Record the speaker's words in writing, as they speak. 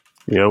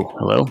Yo,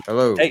 hello.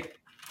 Hello. Hey,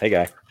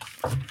 guy.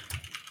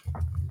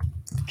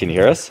 Can you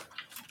hear us?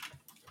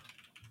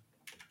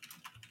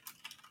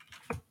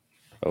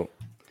 Oh,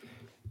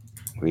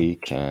 we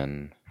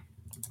can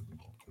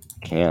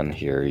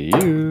hear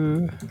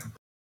you.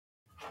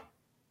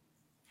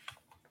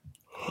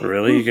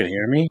 Really? You can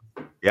hear me?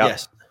 Yeah.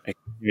 Yes. I can't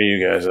hear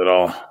you guys at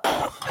all.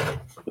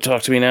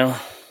 Talk to me now.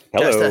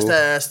 Hello.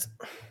 Test.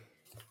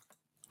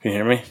 Can you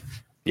hear me?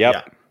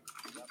 Yep.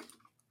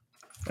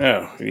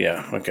 Oh,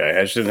 yeah. Okay.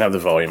 I just didn't have the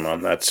volume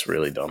on. That's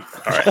really dumb.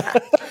 All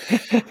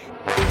right.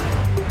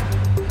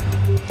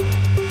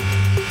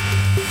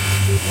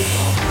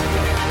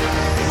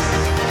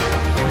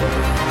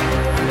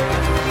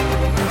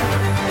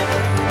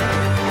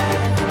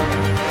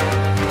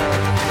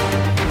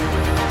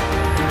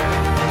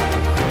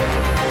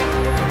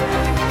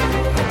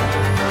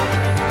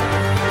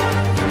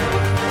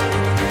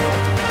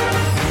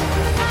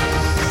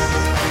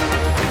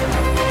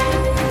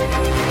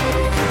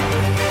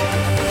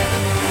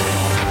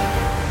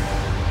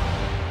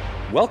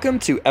 Welcome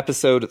to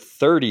episode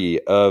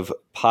 30 of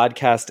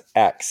Podcast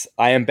X.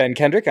 I am Ben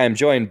Kendrick. I am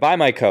joined by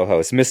my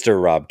co-host,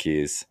 Mr. Rob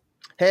Keys.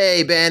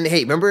 Hey, Ben.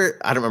 Hey, remember?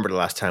 I don't remember the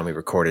last time we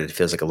recorded. It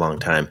feels like a long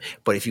time.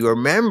 But if you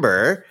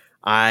remember,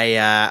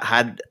 I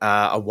had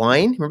a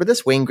wine. Remember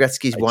this? Wayne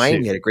Gretzky's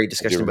wine. We had a great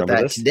discussion about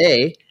that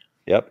today.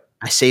 Yep.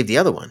 I saved the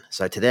other one.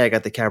 So today I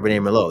got the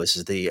Cabernet Merlot. This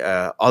is the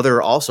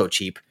other, also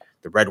cheap,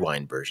 the red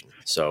wine version.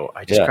 So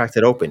I just cracked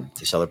it open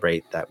to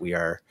celebrate that we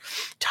are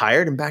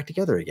tired and back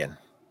together again.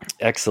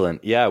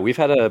 Excellent. Yeah, we've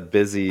had a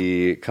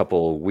busy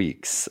couple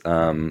weeks.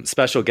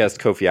 Special guest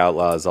Kofi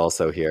Outlaw is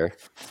also here.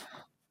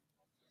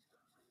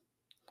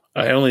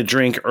 I only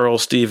drink Earl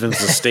Stevens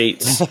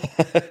Estates.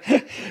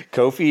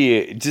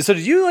 Kofi, so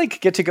did you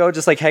get to go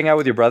just hang out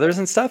with your brothers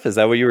and stuff? Is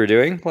that what you were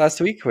doing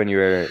last week when you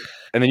were?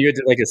 And then you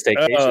did a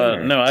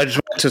staycation? No, I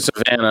just went to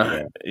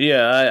Savannah.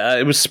 Yeah,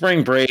 it was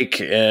spring break,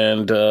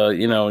 and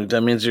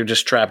that means you're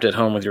just trapped at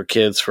home with your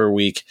kids for a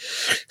week.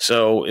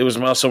 So it was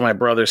also my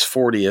brother's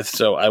 40th,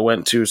 so I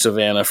went to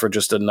Savannah for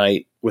just a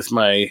night with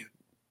my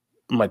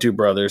two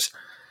brothers,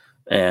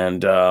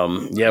 and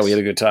we had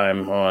a good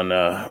time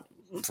on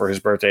for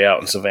his birthday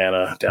out in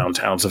Savannah,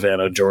 downtown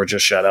Savannah, Georgia.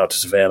 Shout out to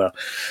Savannah.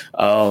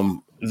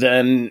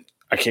 Then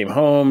I came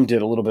home,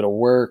 did a little bit of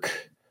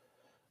work,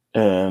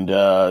 and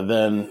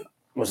then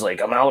was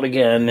like, I'm out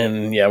again.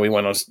 And we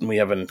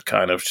have a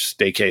kind of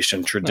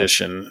staycation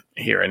tradition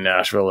here in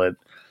Nashville at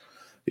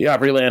the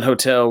Opryland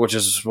Hotel, which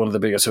is one of the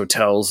biggest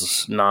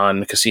hotels,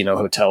 non-casino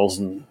hotels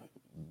in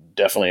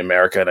definitely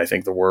America and I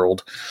think the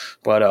world.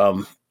 But,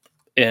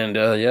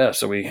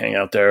 so we hang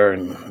out there,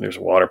 and there's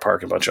a water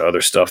park and a bunch of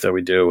other stuff that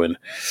we do. And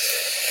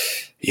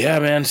yeah,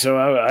 man. So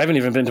I haven't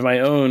even been to my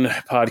own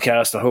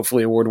podcast, the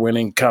hopefully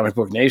award-winning Comic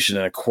Book Nation,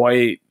 in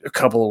quite a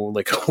couple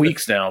of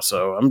weeks now.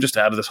 So I'm just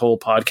out of this whole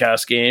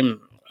podcast game.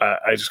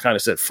 I just kind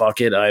of said,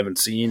 fuck it. I haven't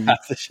seen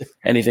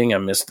anything. I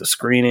missed the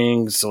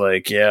screenings.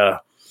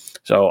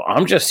 So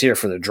I'm just here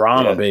for the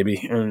drama,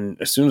 baby. And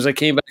as soon as I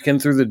came back in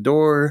through the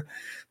door,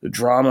 the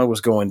drama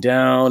was going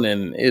down,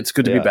 and it's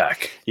good to be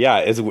back.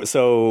 Yeah.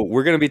 So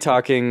we're going to be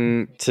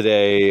talking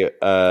today.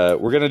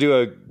 We're going to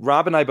do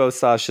Rob and I both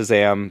saw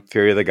Shazam,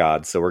 Fury of the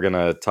Gods. So we're going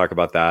to talk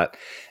about that.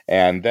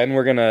 And then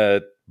we're going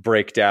to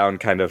break down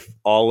kind of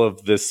all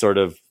of this sort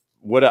of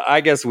what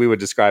I guess we would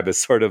describe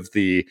as sort of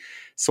the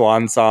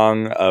swan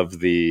song of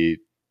the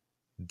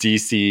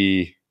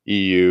DC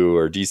EU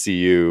or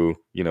DCU,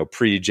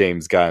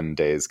 pre-James Gunn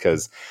days.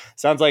 Because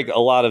sounds like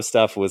a lot of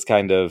stuff was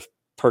kind of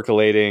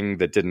percolating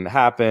that didn't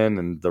happen,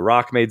 and The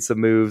Rock made some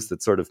moves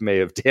that sort of may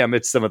have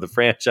damaged some of the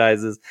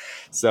franchises.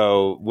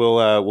 So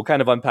we'll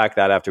kind of unpack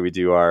that after we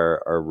do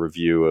our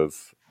review of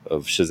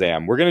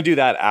Shazam. We're going to do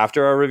that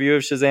after our review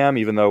of Shazam,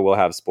 even though we'll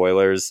have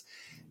spoilers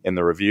in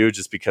the review,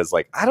 just because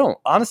I don't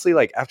honestly,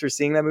 after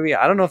seeing that movie,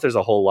 I don't know if there's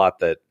a whole lot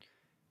that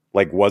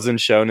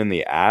wasn't shown in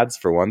the ads,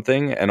 for one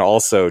thing, and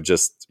also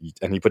just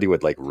anybody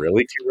would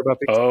really care about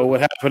the what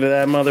happened to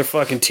that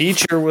motherfucking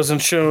teacher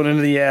wasn't shown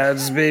in the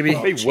ads, baby.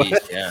 Wait,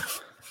 what? Yeah.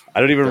 I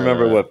don't even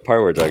remember what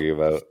part we're talking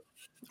about.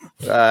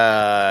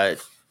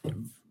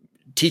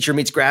 Teacher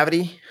Meets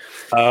Gravity.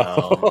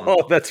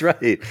 Oh, that's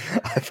right.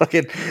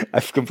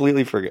 I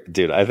completely forgot.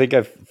 Dude, I think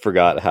I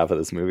forgot half of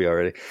this movie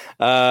already.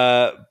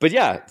 But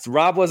yeah,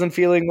 Rob wasn't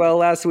feeling well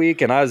last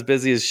week, and I was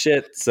busy as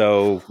shit.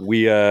 So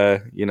we,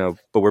 but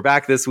we're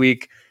back this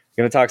week.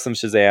 Going to talk some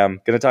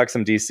Shazam. Going to talk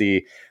some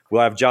DC.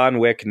 We'll have John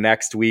Wick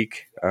next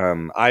week.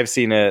 I've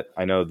seen it.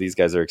 I know these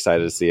guys are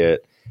excited to see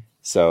it.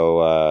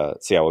 So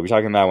yeah, we'll be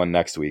talking that one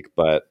next week.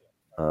 But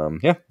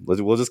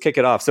we'll just kick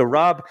it off. So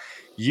Rob,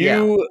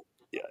 you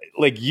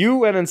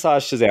went and saw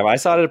Shazam. I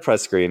saw it at a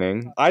press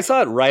screening. I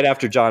saw it right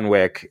after John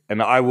Wick,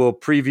 and I will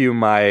preview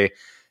my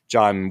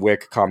John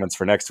Wick comments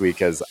for next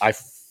week, as I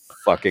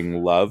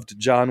fucking loved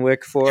John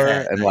Wick 4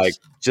 and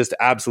just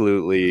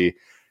absolutely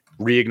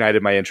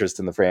reignited my interest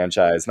in the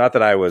franchise. Not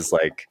that I was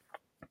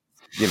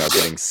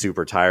getting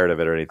super tired of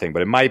it or anything,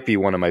 but it might be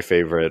one of my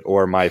favorite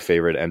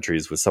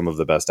entries with some of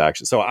the best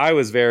action. So I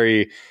was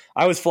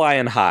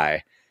flying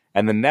high.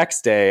 And the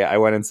next day I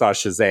went and saw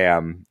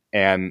Shazam,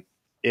 and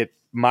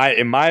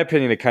in my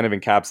opinion, it kind of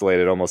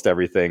encapsulated almost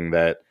everything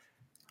that,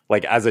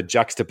 like, as a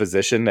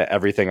juxtaposition to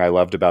everything I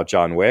loved about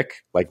John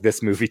Wick. Like,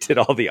 this movie did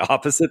all the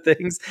opposite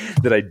things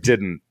that I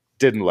didn't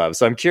love.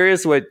 So I'm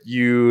curious what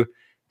you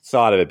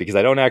thought of it, because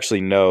I don't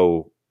actually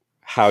know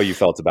how you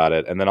felt about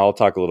it. And then I'll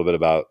talk a little bit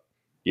about,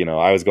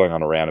 I was going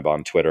on a rant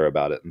on Twitter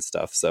about it and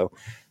stuff. So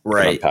we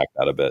can unpack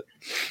that a bit.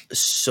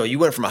 So you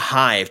went from a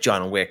high of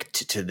John Wick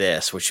to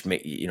this, which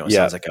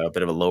sounds like a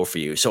bit of a low for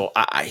you. So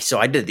I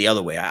did it the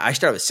other way. I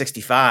started with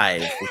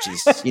 65, which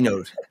is,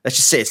 let's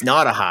just say it's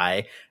not a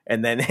high,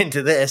 and then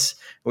into this,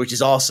 which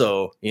is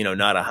also,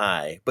 not a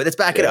high. But let's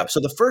back it up. So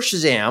the first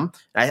Shazam,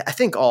 I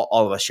think all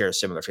of us share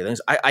similar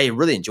feelings. I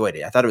really enjoyed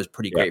it. I thought it was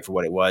pretty great for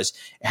what it was.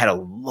 It had a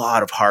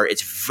lot of heart.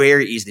 It's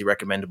very easily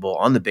recommendable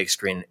on the big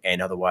screen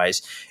and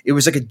otherwise. It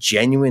was like a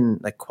genuine,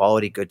 like,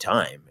 quality good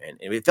time. And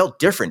it felt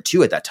different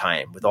too at that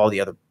time with all the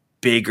other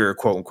bigger,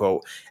 quote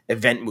unquote,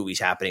 event movies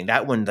happening.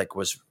 That one, like,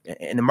 was,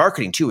 and the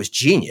marketing too was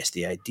genius.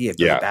 The idea of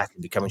going back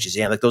and becoming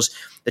Shazam, like,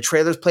 the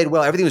trailers played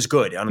well. Everything was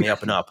good on the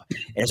up and up. And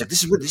it's like,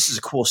 this is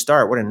a cool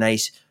start. What a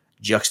nice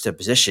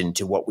juxtaposition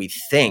to what we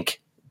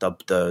think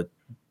the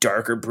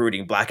darker,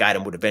 brooding Black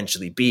Adam would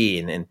eventually be,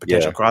 and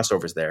potential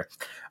crossovers there.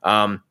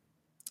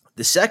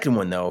 The second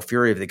one, though,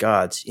 Fury of the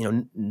Gods,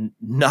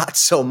 not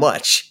so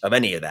much of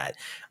any of that.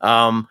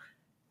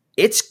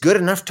 It's good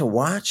enough to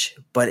watch,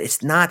 but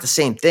it's not the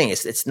same thing.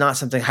 It's not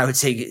something I would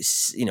say,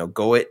 see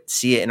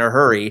it in a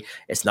hurry.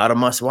 It's not a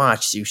must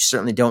watch. You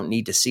certainly don't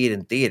need to see it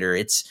in theater.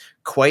 It's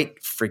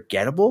quite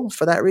forgettable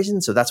for that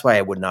reason. So that's why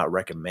I would not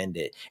recommend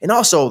it. And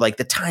also, like,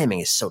 the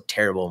timing is so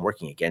terrible and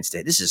working against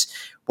it. This is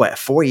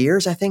 4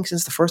 years, I think,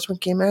 since the first one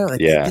came out. Like,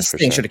 this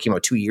thing should have came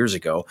out 2 years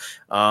ago.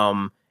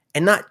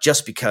 And not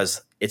just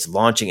because it's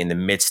launching in the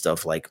midst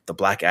of, like, the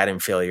Black Adam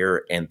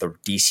failure and the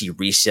DC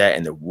reset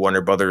and the Warner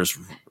Brothers,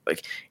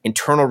 like,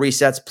 internal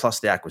resets plus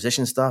the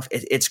acquisition stuff.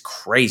 It's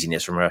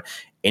craziness from a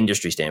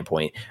industry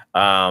standpoint.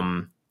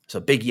 So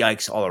big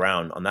yikes all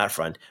around on that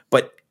front.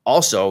 But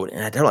also,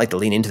 and I don't like to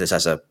lean into this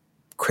as a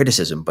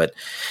criticism, but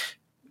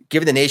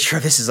given the nature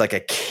of this is like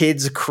a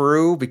kid's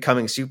crew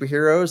becoming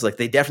superheroes, like,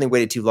 they definitely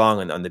waited too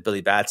long on the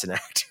Billy Batson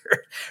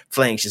actor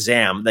playing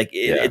Shazam. Like,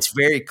 it's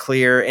very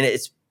clear, and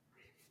it's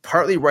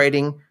partly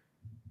writing,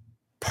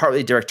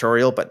 partly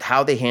directorial, but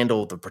how they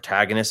handle the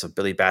protagonist of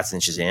Billy Batson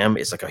and Shazam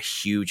is like a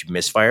huge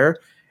misfire.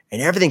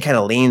 And everything kind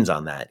of leans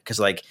on that. Because,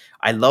 like,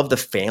 I love the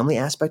family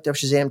aspect of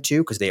Shazam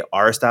too, because they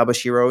are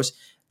established heroes.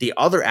 The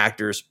other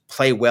actors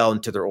play well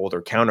into their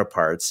older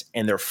counterparts,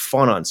 and they're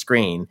fun on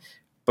screen.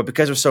 But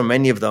because there's so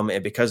many of them,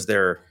 and because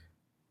they're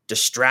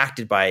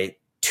distracted by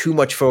too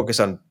much focus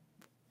on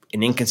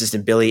an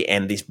inconsistent Billy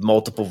and these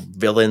multiple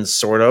villains,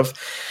 sort of,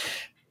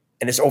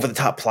 and it's over the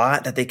top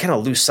plot, that they kind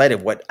of lose sight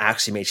of what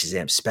actually made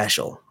Shazam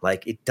special.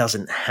 Like, it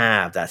doesn't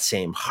have that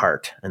same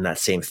heart and that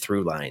same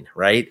through line.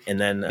 Right. And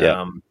then,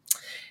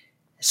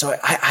 so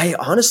I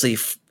honestly,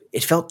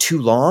 it felt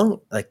too long,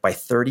 like by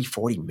 30,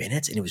 40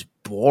 minutes, and it was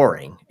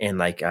boring. And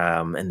like,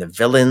 and the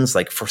villains,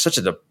 like, for such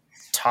a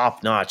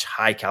top notch,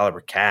 high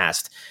caliber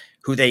cast,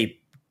 who they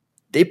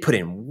put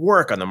in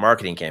work on the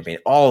marketing campaign.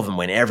 All of them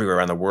went everywhere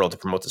around the world to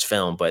promote this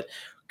film, but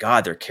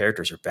God, their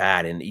characters are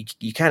bad. And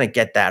you kind of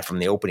get that from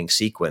the opening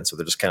sequence, where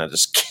they're just kind of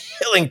just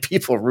killing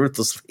people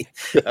ruthlessly.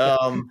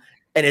 And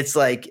it's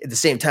like, at the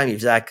same time, you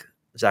have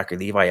Zachary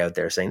Levi out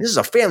there saying, this is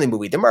a family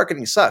movie. The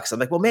marketing sucks. I'm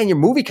like, well, man, your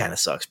movie kind of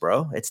sucks,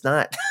 bro. It's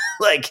not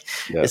like,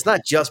 it's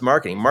not just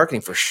marketing.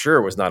 Marketing for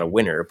sure was not a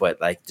winner, but,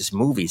 like, this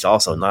movie's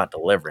also not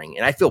delivering.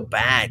 And I feel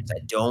bad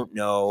because I don't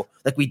know,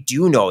 like, we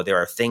do know there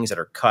are things that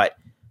are cut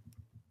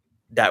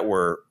that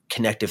were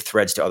connective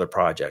threads to other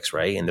projects,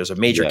 right? And there's a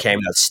major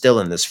cameo that's still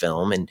in this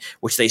film, and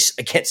which they,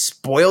 again,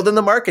 spoiled in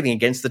the marketing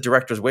against the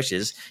director's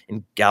wishes,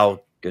 and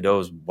Gal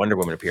Gadot's Wonder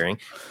Woman appearing.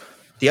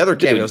 The other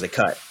cameos they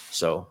cut.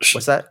 So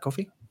what's that,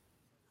 Kofi?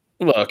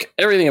 Look,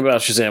 everything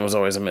about Shazam was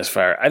always a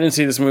misfire. I didn't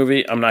see this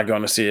movie. I'm not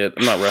going to see it.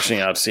 I'm not rushing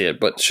out to see it.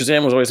 But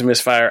Shazam was always a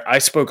misfire. I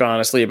spoke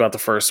honestly about the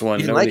first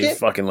one. Nobody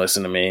fucking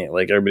listened to me.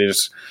 Like, everybody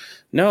just...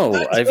 No,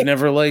 I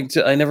never liked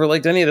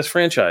any of this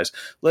franchise.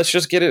 Let's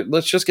just get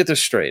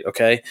this straight,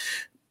 okay?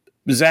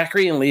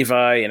 Zachary and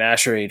Levi and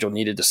Asher Angel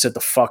needed to sit the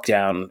fuck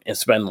down and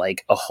spend,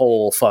 like, a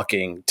whole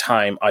fucking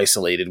time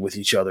isolated with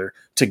each other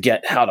to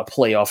get how to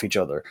play off each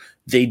other.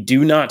 They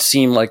do not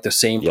seem like the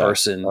same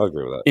person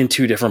in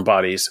two different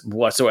bodies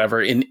whatsoever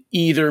in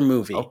either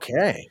movie.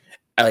 Okay.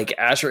 Like,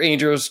 Asher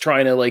Angel's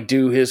trying to, like,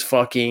 do his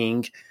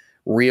fucking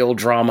real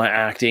drama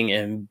acting,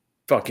 and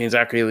fucking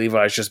Zachary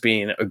Levi is just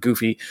being a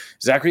goofy.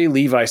 Zachary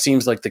Levi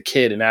seems like the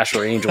kid, and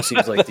Asher Angel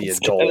seems like the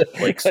adult.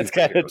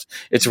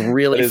 It's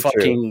really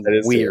fucking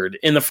weird.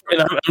 And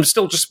I'm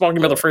still just talking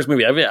about the first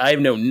movie. I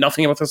know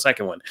nothing about the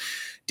second one.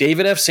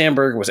 David F.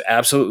 Sandberg was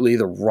absolutely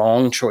the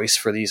wrong choice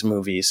for these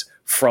movies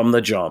from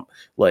the jump.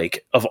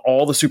 Like, of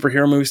all the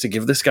superhero movies to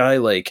give this guy,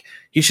 like,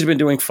 he should have been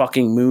doing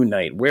fucking Moon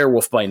Knight,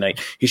 Werewolf by Night.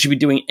 He should be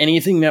doing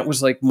anything that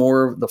was like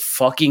more the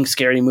fucking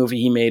scary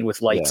movie he made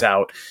with Lights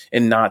Out,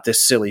 and not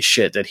this silly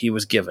shit that he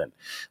was given.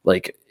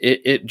 Like,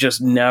 it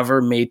just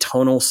never made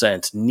tonal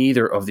sense,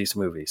 neither of these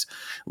movies.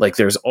 Like,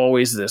 there's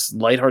always this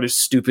lighthearted,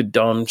 stupid,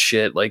 dumb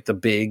shit, like the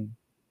big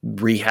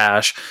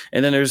rehash,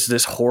 and then there's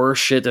this horror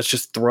shit that's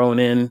just thrown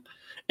in,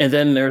 and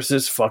then there's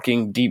this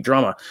fucking deep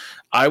drama.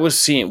 We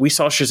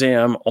saw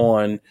Shazam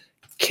on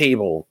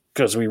cable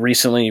because we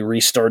recently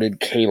restarted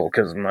cable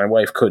because my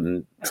wife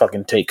couldn't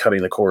fucking take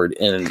cutting the cord,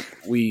 and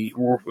it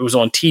was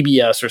on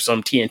TBS or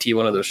some TNT,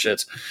 one of those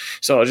shits.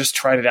 So I just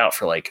tried it out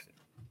for like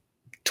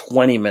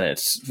 20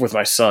 minutes with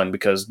my son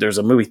because there's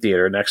a movie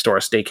theater next to our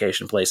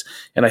staycation place,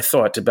 and I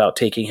thought about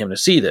taking him to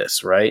see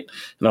this, right?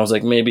 And I was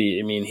like,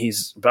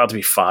 he's about to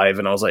be 5,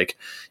 and I was like,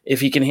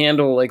 if he can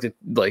handle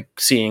like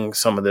seeing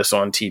some of this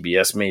on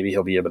TBS, maybe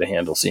he'll be able to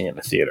handle seeing it in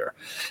the theater.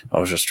 I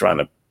was just trying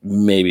to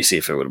maybe see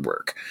if it would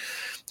work.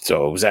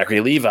 So Zachary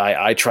Levi,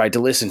 I tried to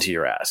listen to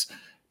your ass.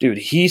 Dude,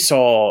 he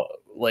saw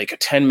like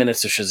 10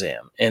 minutes of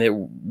Shazam,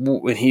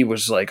 and he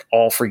was like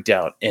all freaked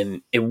out,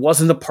 and it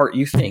wasn't the part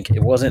you think.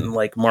 It wasn't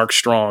like Mark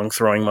Strong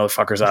throwing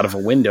motherfuckers out of a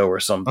window or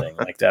something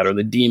like that, or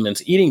the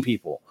demons eating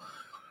people.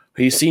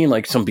 He's seen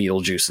like some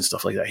Beetlejuice and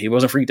stuff like that. He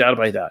wasn't freaked out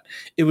by that.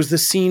 It was the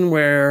scene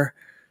where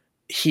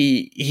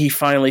he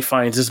finally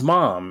finds his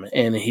mom,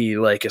 and he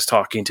like is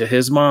talking to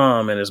his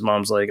mom, and his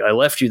mom's like, I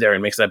left you there,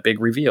 and makes that big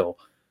reveal.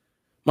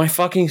 My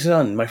fucking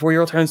son, my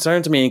 4-year-old turns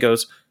to me and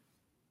goes,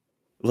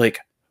 like,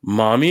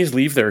 mommies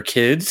leave their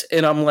kids?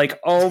 And I'm like,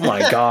 oh my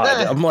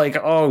God. I'm like,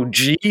 oh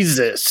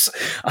Jesus.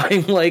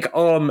 I'm like,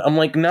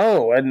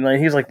 no. And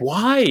he's like,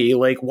 why?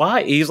 Like,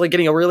 why? He's like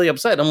getting really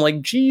upset. I'm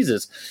like,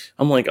 Jesus.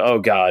 I'm like, oh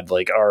God,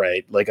 like, all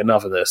right, like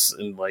enough of this.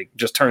 And like,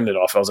 just turned it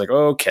off. I was like,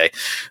 okay.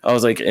 I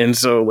was like, and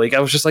so like, I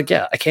was just like,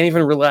 yeah, I can't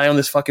even rely on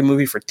this fucking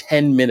movie for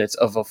 10 minutes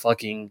of a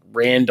fucking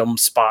random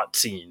spot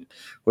scene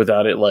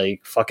without it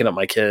like fucking up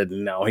my kid.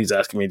 And now he's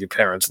asking me, do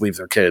parents leave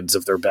their kids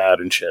if they're bad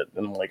and shit?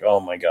 And I'm like, oh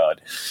my God.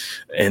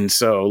 And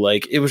so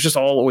like, it was just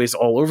always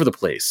all over the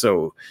place.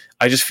 So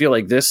I just feel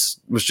like this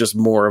was just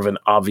more of an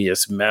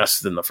obvious mess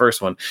than the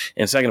first one.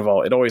 And second of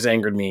all, it always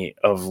angered me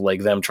of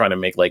like them trying to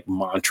make like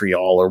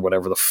Montreal or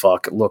whatever the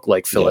fuck look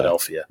like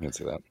Philadelphia. I can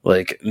see that.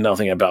 Like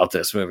nothing about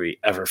this movie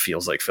ever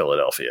feels like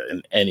Philadelphia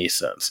in any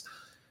sense.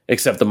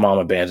 Except the mom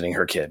abandoning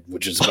her kid,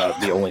 which is about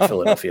the only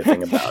Philadelphia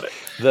thing about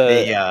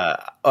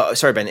it.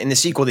 Sorry, Ben. In the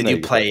sequel, they do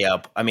play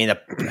up. I mean,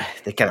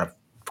 they kind of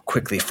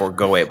quickly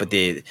forego it, but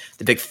the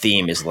big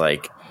theme is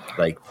like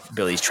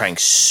Billy's trying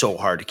so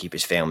hard to keep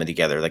his family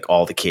together. Like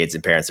all the kids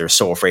and parents are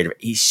so afraid of it.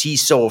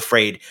 He's so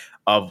afraid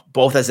of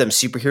both as them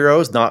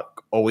superheroes not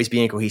always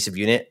being a cohesive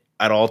unit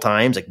at all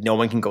times. Like no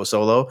one can go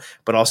solo,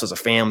 but also as a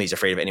family, he's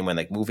afraid of anyone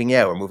like moving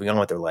out or moving on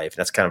with their life. And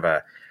that's kind of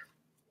a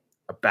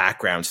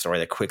background story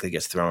that quickly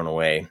gets thrown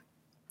away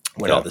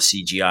when all the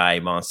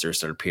CGI monsters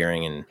start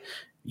appearing and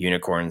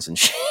unicorns and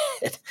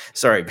shit.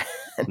 Sorry, Ben.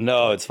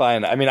 No, it's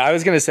fine. I mean, I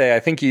was going to say,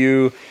 I think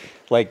you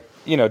like,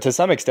 you know, to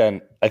some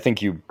extent, I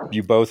think you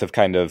both have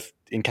kind of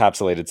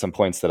encapsulated some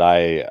points that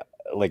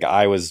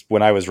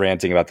when I was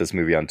ranting about this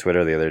movie on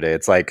Twitter the other day.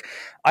 It's like,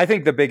 I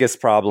think the biggest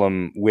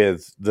problem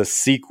with the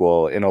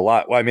sequel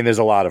there's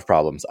a lot of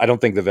problems. I don't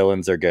think the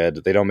villains are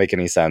good. They don't make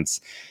any sense.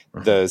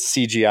 Mm-hmm. The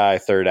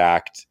CGI third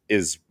act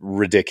is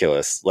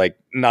ridiculous, like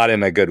not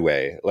in a good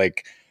way.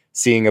 Like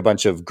seeing a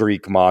bunch of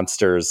Greek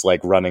monsters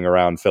like running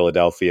around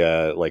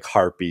Philadelphia, like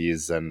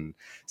harpies and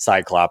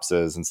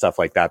cyclopses and stuff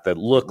like that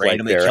look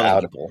randomly like they're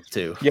out of people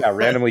too. Yeah,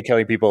 randomly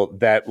killing people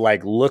that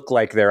like look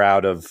like they're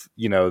out of,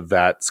 you know,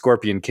 that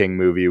Scorpion King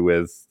movie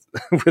with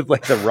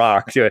like The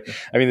Rock.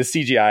 I mean, the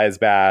CGI is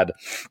bad.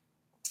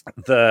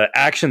 The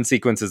action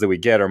sequences that we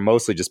get are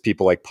mostly just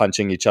people like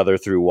punching each other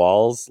through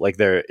walls. Like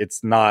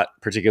it's not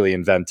particularly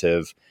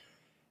inventive.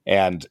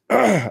 And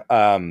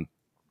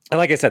and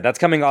like I said, that's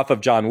coming off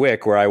of John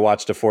Wick, where I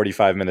watched a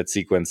 45-minute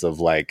sequence of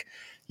like,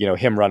 you know,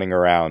 him running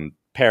around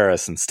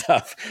Paris and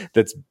stuff.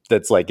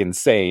 That's like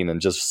insane and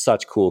just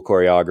such cool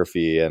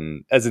choreography.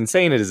 And as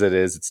insane as it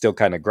is, it's still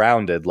kind of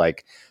grounded.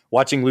 Like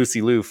watching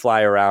Lucy Liu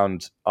fly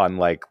around on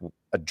like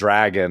a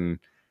dragon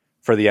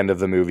for the end of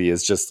the movie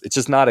it's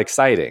just not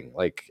exciting,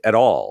 like at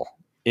all,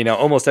 you know,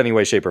 almost any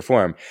way, shape or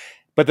form.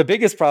 But the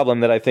biggest problem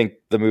that I think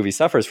the movie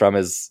suffers from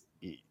is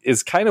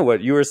kind of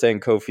what you were saying,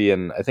 Kofi,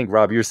 and I think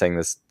Rob, you were saying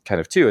this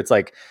kind of too. It's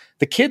like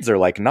the kids are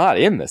like not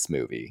in this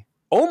movie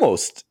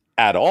almost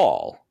at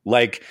all.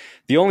 Like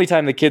the only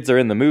time the kids are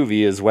in the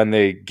movie is when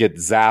they get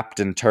zapped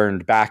and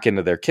turned back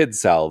into their kid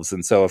selves.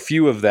 And so a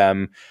few of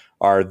them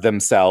are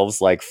themselves,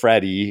 like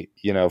Freddy,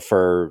 you know,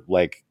 for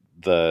like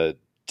the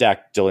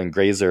Jack Dylan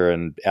Grazer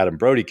and Adam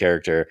Brody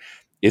character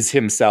is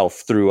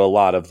himself through a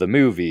lot of the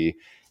movie.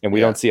 And we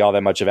don't see all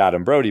that much of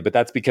Adam Brody, but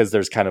that's because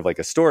there's kind of like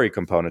a story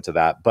component to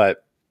that.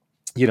 But,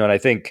 you know, and I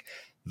think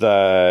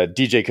the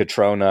DJ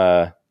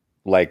Catrona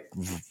like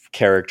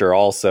character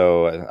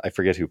also, I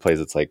forget who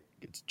plays it's like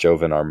it's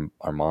Jovan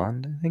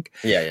Armand, I think.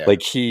 Yeah.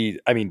 Like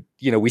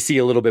we see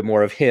a little bit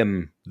more of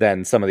him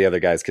than some of the other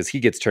guys because he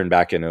gets turned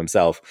back into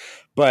himself.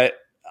 But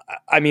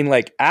I mean,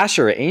 like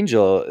Asher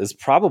Angel is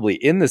probably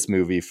in this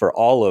movie for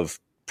all of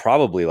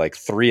probably like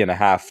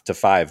 3.5 to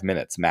 5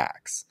 minutes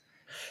max.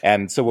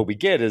 And so what we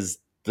get is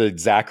the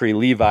Zachary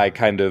Levi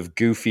kind of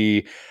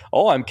goofy,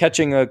 oh, I'm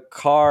catching a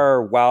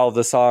car while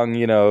the song,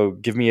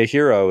 Give Me a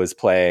Hero is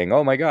playing.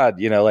 Oh my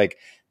God, like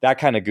that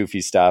kind of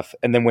goofy stuff.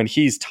 And then when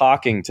he's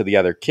talking to the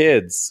other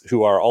kids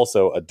who are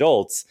also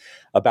adults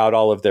about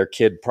all of their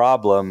kid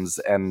problems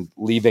and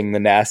leaving the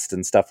nest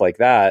and stuff like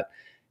that,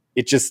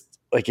 it just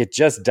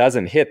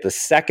doesn't hit. The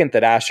second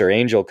that Asher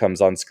Angel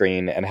comes on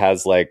screen and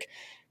has like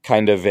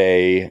kind of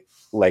a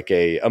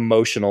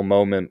emotional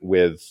moment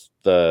with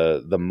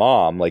the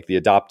mom, like the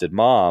adopted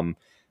mom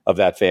of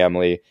that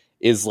family,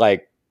 is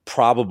like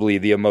probably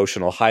the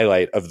emotional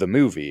highlight of the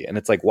movie. And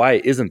it's like,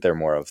 why isn't there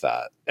more of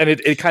that? And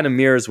it kind of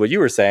mirrors what you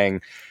were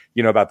saying,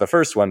 about the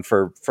first one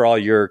for all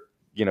your,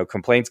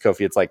 complaints,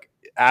 Kofi. It's like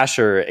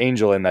Asher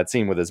Angel in that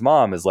scene with his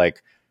mom is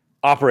like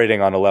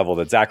operating on a level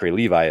that Zachary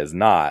Levi is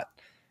not.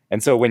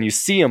 And so when you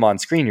see him on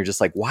screen, you're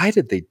just like, why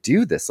did they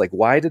do this? Like,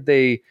 why did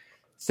they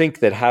think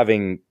that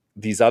having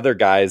these other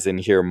guys in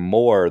here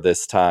more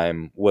this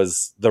time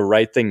was the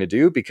right thing to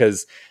do?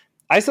 Because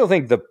I still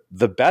think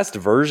the best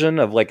version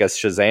of like a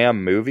Shazam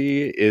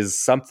movie is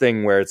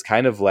something where it's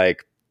kind of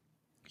like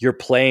you're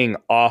playing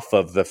off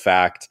of the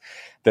fact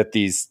that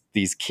these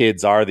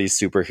kids are these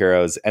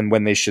superheroes, and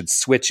when they should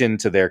switch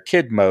into their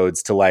kid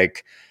modes to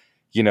like,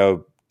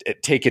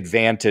 take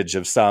advantage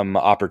of some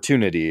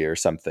opportunity or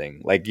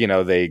something, like,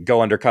 they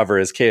go undercover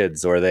as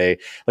kids, or they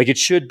like, it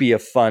should be a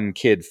fun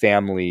kid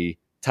family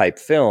type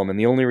film. And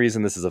the only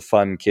reason this is a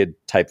fun kid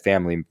type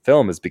family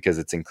film is because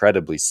it's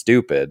incredibly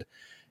stupid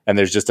and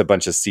there's just a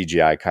bunch of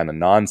CGI kind of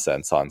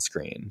nonsense on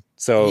screen.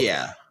 So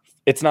yeah,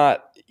 it's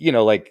not,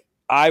 like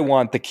I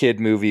want the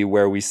kid movie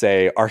where we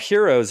say our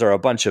heroes are a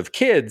bunch of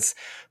kids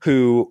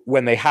who,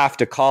 when they have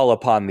to call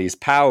upon these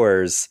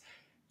powers,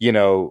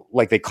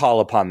 like they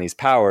call upon these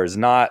powers,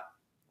 not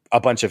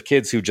a bunch of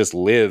kids who just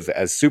live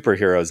as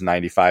superheroes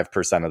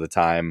 95% of the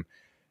time.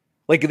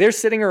 Like they're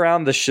sitting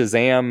around the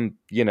Shazam,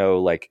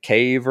 like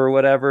cave or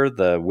whatever,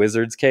 the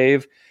wizard's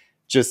cave,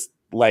 just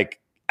like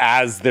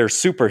as their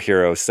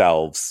superhero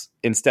selves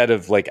instead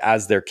of like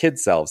as their kid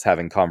selves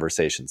having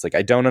conversations. Like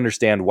I don't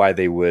understand why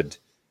they would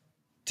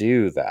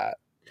do that.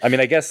 I mean,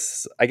 I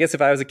guess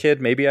if I was a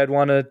kid, maybe I'd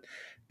want to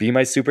be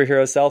my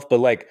superhero self, but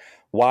like,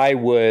 why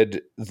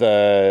would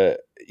the,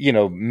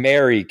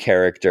 Mary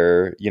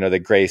character,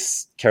 that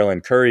Grace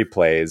Carolyn Curry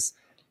plays,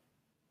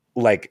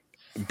 like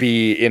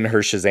be in her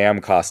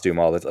Shazam costume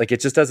all the time? Like it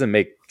just doesn't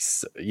make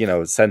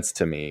sense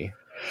to me.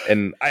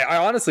 And I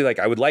honestly, like,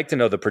 I would like to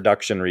know the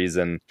production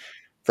reason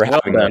for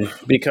having them,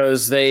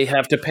 because they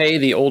have to pay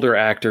the older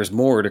actors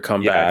more to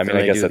come back. I mean,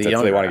 I guess that's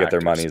they want to get their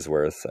money's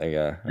worth.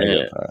 Yeah,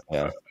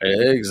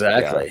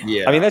 exactly.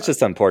 Yeah. I mean, that's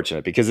just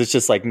unfortunate because it's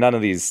just like none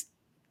of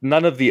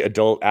the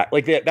adult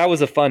like that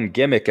was a fun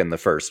gimmick in the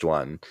first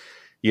one,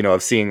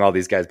 of seeing all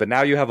these guys. But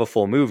now you have a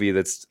full movie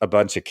that's a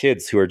bunch of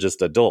kids who are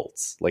just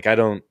adults. Like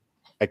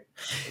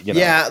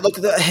Yeah, look,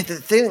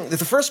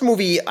 the first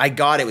movie I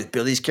got it with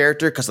Billy's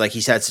character because like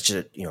he's had such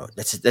a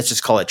let's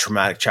just call it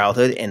traumatic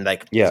childhood, and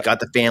like he's got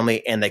the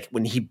family, and like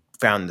when he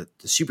found the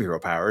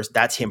superhero powers,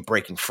 that's him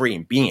breaking free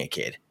and being a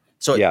kid.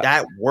 So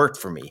that worked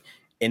for me.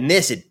 In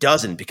this, it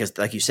doesn't, because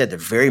like you said, the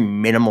very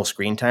minimal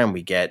screen time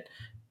we get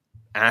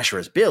Asher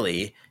as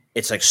Billy,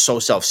 it's like so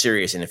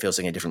self-serious and it feels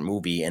like a different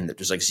movie, and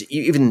there's like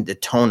even the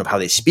tone of how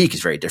they speak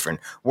is very different.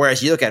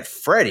 Whereas you look at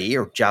Freddy,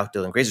 or Jack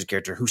Dylan Grace's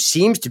character, who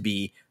seems to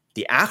be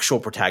the actual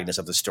protagonist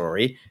of the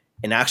story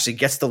and actually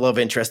gets the love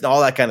interest and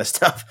all that kind of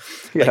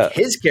stuff. Yeah. Like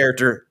his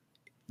character,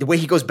 the way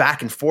he goes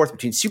back and forth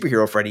between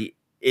superhero Freddy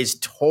is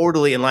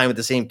totally in line with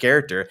the same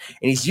character.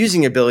 And he's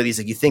using abilities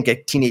like you think a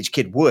teenage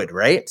kid would,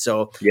 right?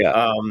 So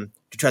to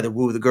try to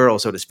woo the girl,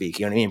 so to speak,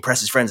 you know what I mean?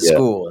 Impress his friends at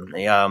school. And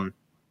they,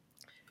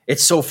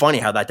 it's so funny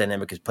how that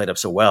dynamic is played up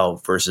so well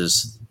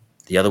versus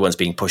the other ones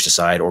being pushed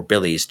aside, or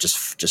Billy's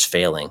just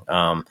failing.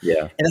 And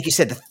like you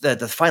said,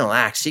 the final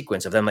act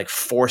sequence of them like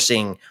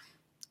forcing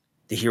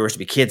the heroes to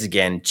be kids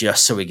again,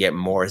 just so we get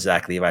more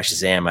Zach Levi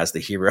Shazam as the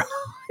hero.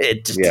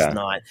 It just does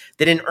not.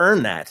 They didn't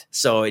earn that,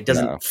 so it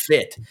doesn't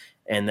fit.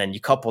 And then you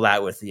couple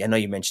that with I know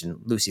you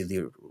mentioned Lucy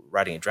Liu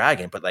riding a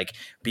dragon, but like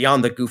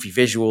beyond the goofy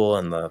visual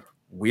and the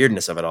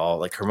weirdness of it all,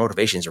 like her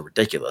motivations are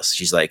ridiculous.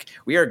 She's like,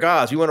 "We are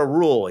gods. We want to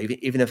rule,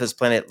 even if this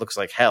planet looks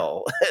like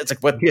hell." It's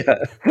like, what?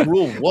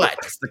 Rule what?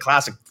 It's the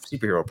classic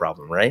superhero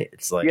problem, right?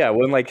 It's like,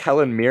 when like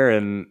Helen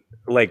Mirren,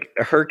 like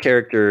her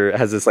character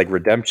has this like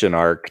redemption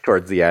arc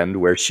towards the end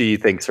where she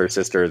thinks her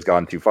sister has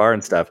gone too far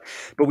and stuff.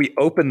 But we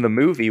open the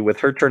movie with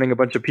her turning a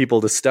bunch of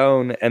people to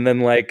stone and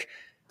then like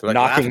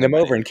knocking them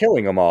over and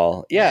killing them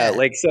all.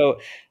 Like, so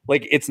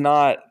like, it's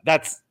not,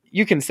 that's,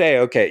 you can say,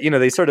 okay,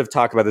 they sort of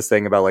talk about this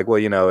thing about like,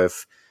 well,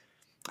 if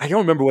I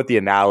don't remember what the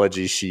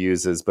analogy she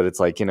uses, but it's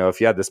like,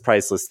 if you had this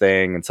priceless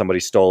thing and somebody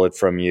stole it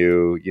from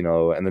you,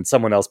 and then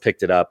someone else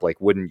picked it up,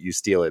 like, wouldn't you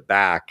steal it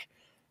back?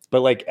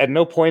 but like at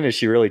no point is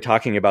she really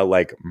talking about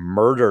like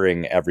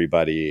murdering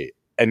everybody.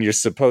 And you're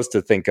supposed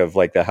to think of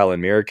like the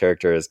Helen Mirren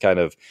character as kind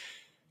of,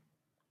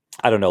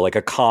 I don't know, like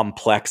a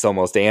complex,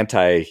 almost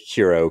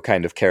anti-hero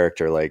kind of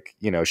character. Like,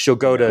 you know, she'll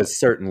go to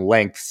certain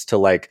lengths to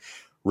like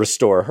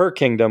restore her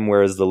kingdom,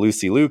 whereas the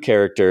Lucy Liu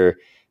character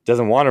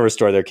doesn't want to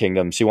restore their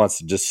kingdom. She wants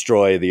to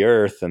destroy the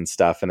earth and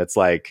stuff. And it's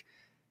like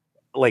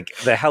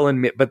the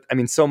Helen, but I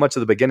mean, so much of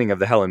the beginning of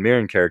the Helen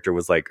Mirren character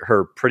was like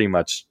her pretty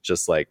much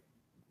just like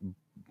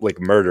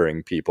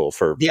murdering people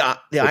for the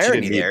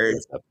irony there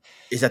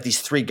is that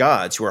these three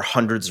gods who are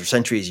hundreds or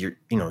centuries,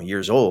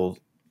 years old,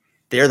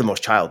 they're the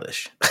most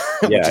childish,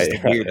 which is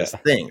the weirdest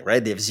thing,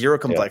 right? They have zero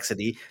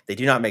complexity. Yeah. They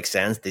do not make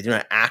sense. They do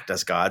not act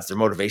as gods. Their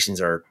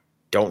motivations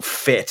don't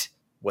fit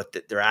what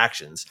their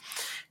actions.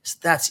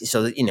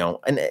 So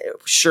and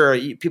sure,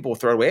 people will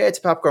throw it away. It's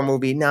a popcorn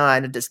movie. No,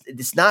 and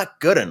it's not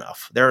good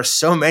enough. There are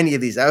so many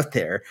of these out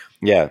there.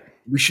 Yeah.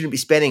 We shouldn't be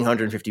spending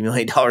 $150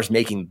 million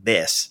making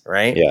this,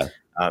 right? Yeah.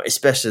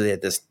 Especially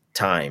at this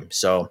time.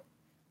 So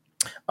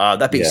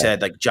that being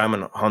said, like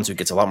Djimon Hounsou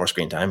gets a lot more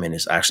screen time and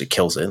actually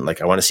kills it. And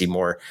like I want to see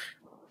more.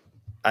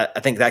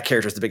 I think that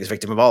character is the biggest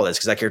victim of all this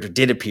because that character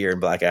did appear in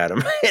Black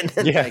Adam, and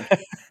then,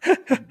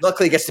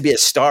 luckily gets to be a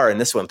star in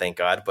this one, thank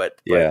God. But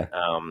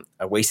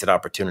a wasted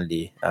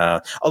opportunity.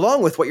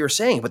 Along with what you were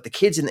saying, but the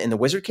kids in the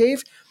Wizard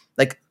Cave,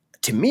 like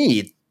to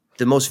me,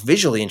 the most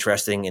visually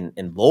interesting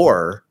and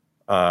lore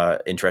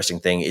interesting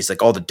thing is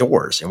like all the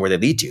doors and where they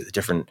lead to, the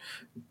different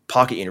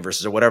pocket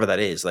universes or whatever that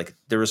is. Like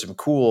there were some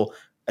cool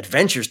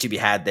adventures to be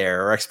had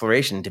there or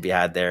exploration to be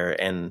had there,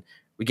 and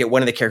we get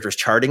one of the characters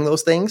charting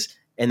those things.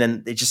 And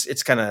then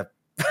it's kind of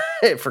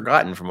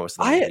forgotten for most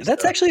of the movies.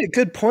 That's actually a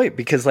good point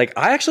because like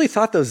I actually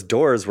thought those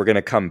doors were going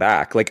to come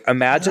back. Like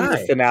imagine the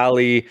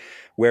finale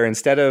where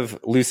instead of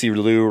Lucy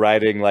Liu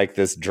riding like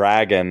this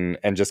dragon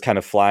and just kind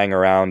of flying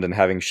around and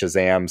having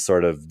Shazam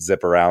sort of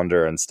zip around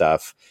her and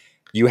stuff,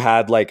 you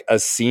had like a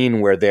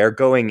scene where they're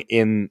going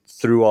in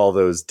through all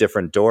those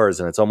different doors,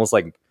 and it's almost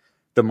like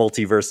the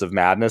multiverse of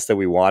madness that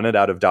we wanted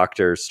out of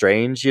Doctor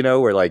Strange,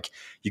 where like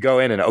you go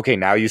in and okay,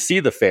 now you see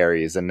the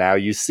fairies and now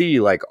you see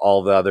like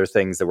all the other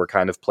things that were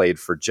kind of played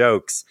for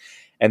jokes,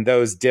 and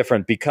those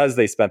different, because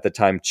they spent the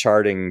time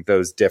charting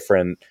those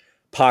different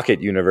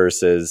pocket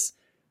universes,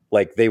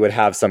 like they would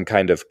have some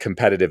kind of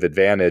competitive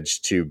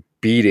advantage to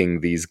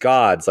beating these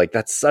gods. Like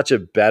that's such a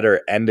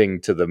better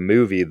ending to the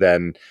movie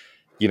than,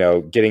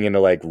 getting into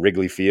like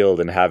Wrigley Field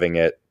and having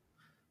it,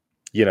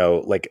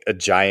 like a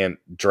giant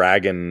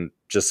dragon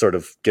just sort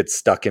of gets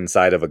stuck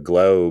inside of a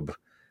globe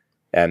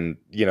and,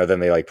 then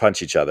they like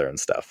punch each other and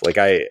stuff. Like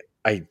I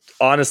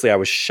honestly, I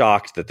was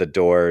shocked that the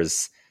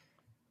doors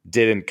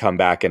didn't come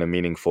back in a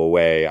meaningful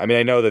way. I mean,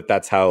 I know that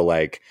that's how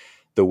like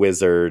the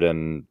wizard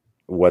and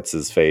what's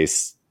his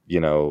face,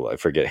 I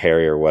forget,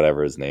 Harry or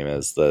whatever his name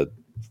is, the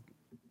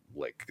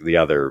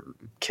other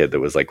kid that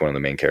was like one of the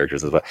main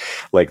characters,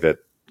 like that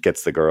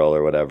gets the girl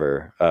or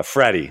whatever.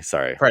 Freddie.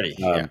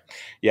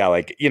 Yeah.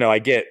 Like, I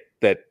get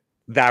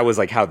that was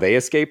like how they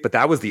escaped, but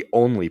that was the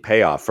only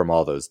payoff from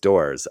all those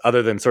doors,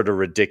 other than sort of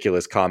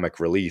ridiculous comic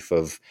relief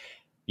of,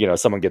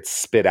 someone gets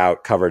spit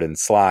out covered in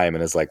slime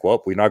and is like,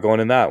 well, we're not going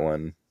in that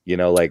one.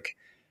 Like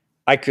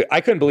I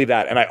couldn't believe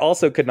that. And I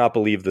also could not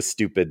believe the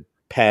stupid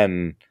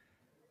pen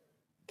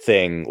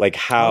thing, like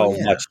how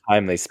much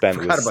time they spent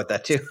with about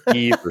that too.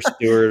 Steve or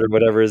Stuart or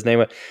whatever his name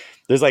was.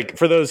 There's like,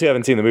 for those who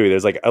haven't seen the movie,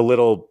 there's like a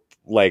little,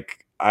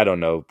 like, I don't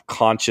know,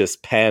 conscious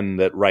pen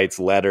that writes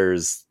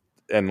letters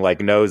and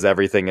like knows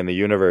everything in the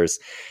universe.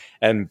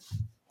 And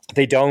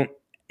they don't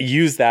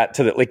use that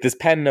to like this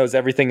pen knows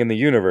everything in the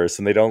universe,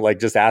 and they don't like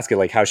just ask it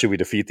like, how should we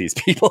defeat these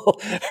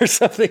people or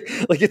something.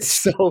 Like it's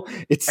so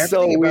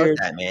weird,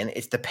 that, man.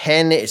 It's the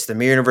pen, it's the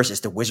mirror universe,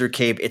 it's the wizard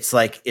cave. It's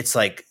like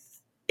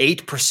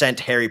 8%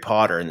 Harry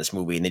Potter in this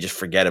movie, and they just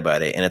forget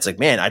about it. And it's like,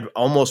 man, I'd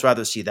almost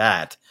rather see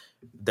that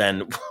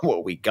than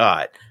what we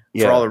got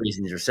for all the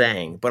reasons you're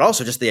saying. But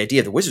also just the idea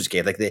of the Wizard's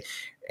Cave, like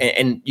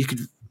and you could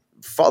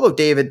follow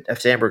David F.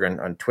 Sandberg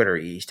on Twitter.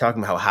 He's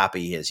talking about how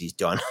happy he is. He's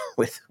done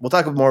with. We'll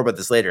talk more about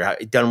this later. How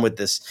he's done with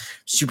this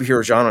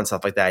superhero genre and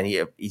stuff like that.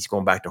 And he's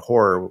going back to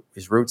horror,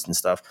 his roots and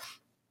stuff.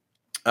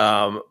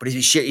 But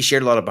he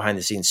shared a lot of behind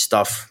the scenes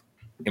stuff,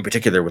 in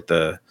particular with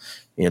the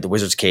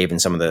Wizard's Cave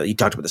and some of the. He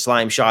talked about the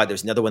slime shot.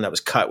 There's another one that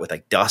was cut with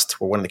like dust,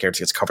 where one of the characters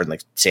gets covered in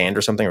like sand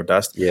or something or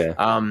dust. Yeah.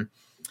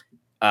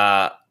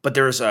 But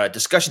there was a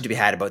discussion to be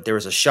had about. There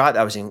was a shot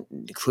that was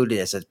included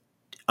as a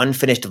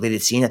unfinished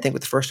deleted scene, I think,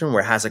 with the first one,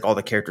 where it has like all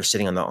the characters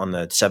sitting on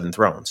the 7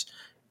 thrones,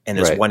 and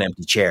there's one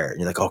empty chair, and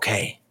you're like,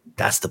 okay,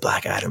 that's the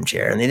Black Adam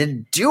chair, and they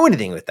didn't do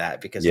anything with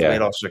that because the way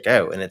it all shook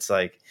out. And it's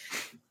like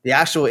the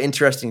actual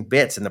interesting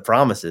bits and the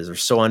promises are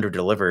so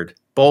under-delivered,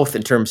 both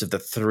in terms of the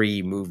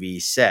 3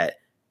 movie set,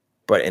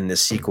 but in the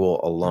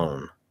sequel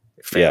alone,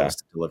 it fails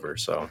to deliver.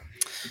 So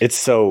it's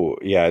so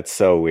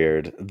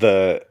weird.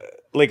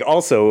 Like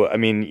also, I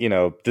mean,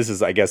 this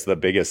is, I guess, the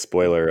biggest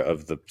spoiler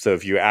of so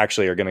if you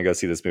actually are going to go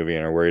see this movie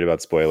and are worried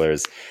about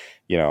spoilers,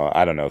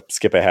 I don't know,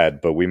 skip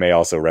ahead, but we may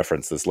also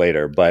reference this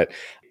later. But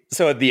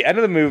so at the end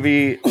of the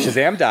movie,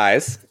 Shazam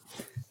dies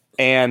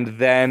And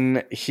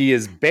then he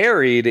is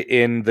buried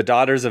in the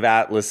Daughters of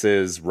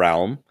Atlas's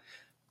realm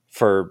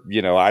for,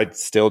 I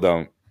still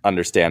don't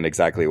understand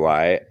exactly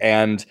why.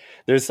 And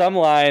there's some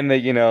line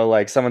that,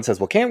 like someone says,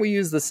 well, can't we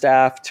use the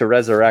staff to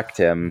resurrect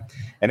him?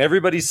 And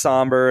everybody's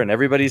somber and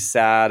everybody's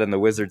sad. And the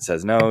wizard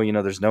says, no,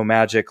 there's no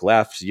magic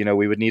left.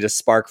 We would need a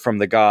spark from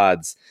the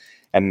gods.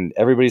 And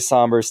everybody's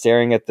somber,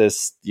 staring at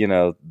this,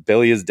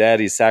 Billy is dead.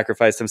 He's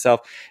sacrificed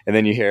himself. And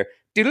then you hear,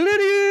 dun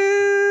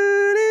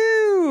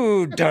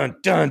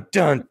dun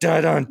dun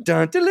dun dun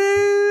dun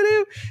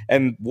dun,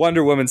 and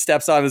Wonder Woman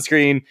steps on the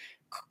screen,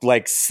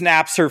 like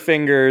snaps her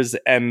fingers,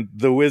 and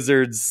the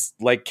wizard's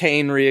like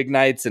cane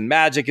reignites and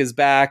magic is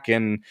back,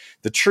 and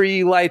the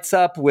tree lights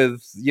up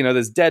with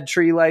this dead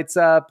tree lights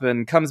up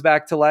and comes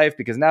back to life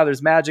because now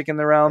there's magic in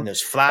the realm. And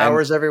there's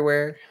flowers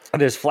everywhere.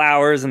 And there's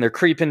flowers, and they're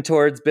creeping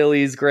towards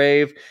Billy's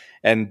grave,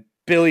 and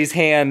Billy's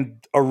hand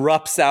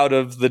erupts out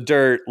of the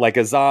dirt like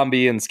a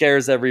zombie and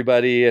scares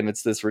everybody. And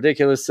it's this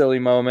ridiculous, silly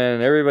moment.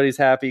 And everybody's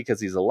happy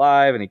because he's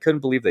alive and he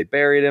couldn't believe they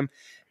buried him.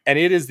 And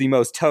it is the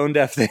most tone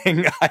deaf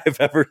thing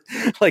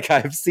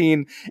I've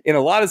seen in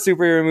a lot of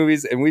superhero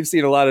movies. And we've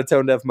seen a lot of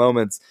tone deaf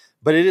moments.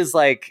 But it is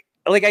like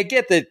I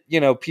get that,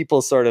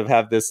 people sort of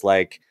have this,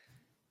 like,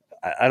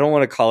 I don't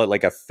want to call it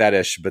like a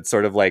fetish, but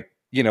sort of like,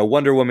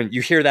 Wonder Woman,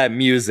 you hear that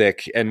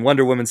music and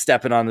Wonder Woman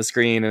stepping on the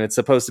screen and it's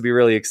supposed to be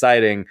really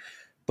exciting.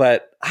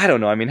 But I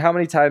don't know. I mean, how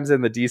many times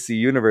in the DC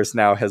universe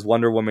now has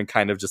Wonder Woman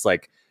kind of just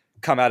like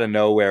come out of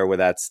nowhere with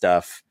that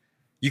stuff?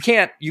 You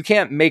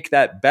can't make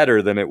that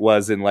better than it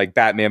was in like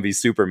Batman v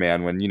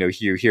Superman when,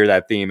 you hear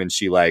that theme and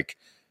she like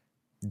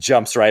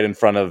jumps right in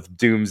front of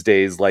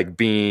Doomsday's like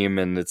beam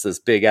and it's this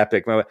big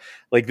epic moment.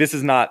 Like, this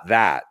is not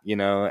that,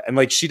 and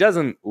like she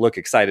doesn't look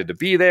excited to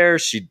be there.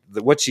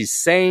 What she's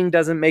saying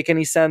doesn't make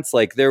any sense.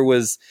 Like, there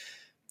was,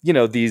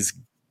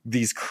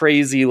 these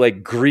crazy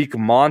like Greek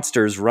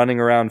monsters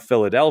running around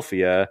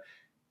Philadelphia,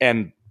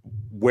 and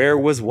where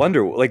was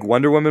Wonder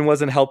Woman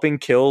wasn't helping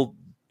kill,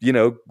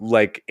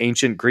 like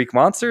ancient Greek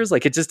monsters.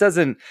 Like, it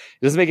doesn't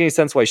make any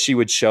sense why she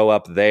would show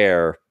up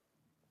there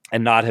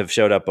and not have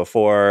showed up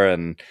before.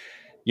 And,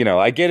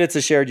 I get it's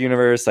a shared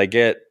universe. I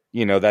get,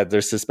 that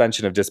there's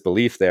suspension of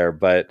disbelief there,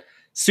 but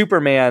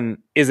Superman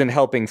isn't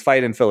helping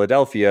fight in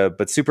Philadelphia,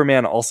 but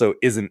Superman also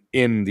isn't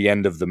in the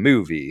end of the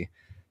movie.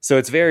 So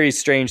it's very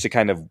strange to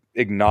kind of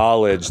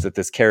acknowledge that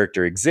this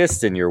character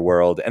exists in your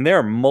world. And there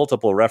are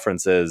multiple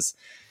references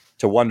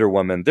to Wonder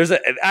Woman. There's an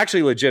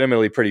actually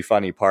legitimately pretty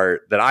funny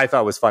part that I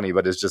thought was funny,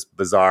 but is just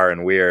bizarre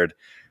and weird,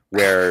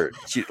 where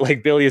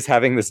Billy is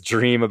having this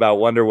dream about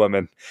Wonder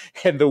Woman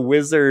and the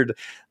wizard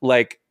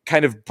like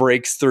kind of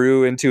breaks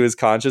through into his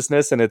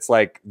consciousness. And it's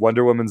like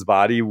Wonder Woman's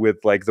body with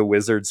like the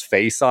wizard's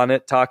face on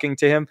it talking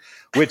to him,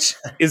 which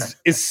is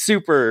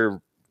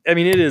super, I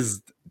mean, it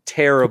is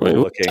terrible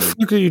looking. What the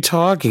fuck are you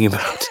talking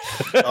about?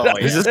 Oh, yeah.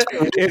 Is this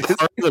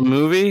part of the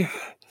movie?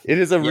 It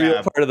is a real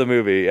part of the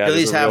movie. Yeah,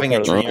 Billy's having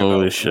a dream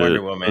about shit.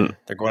 Wonder Woman.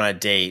 They're going on a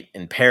date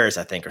in Paris,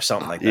 I think, or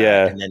something like that.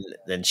 Yeah. And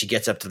then she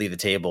gets up to leave the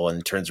table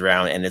and turns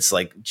around, and it's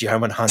like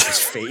Jaimin Hansa's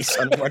face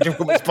on Wonder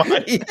Woman's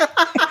body.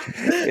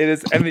 It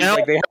is. I mean, now,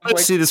 like, they have,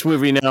 let's see this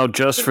movie now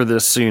just for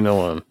this scene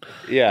alone.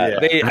 Yeah.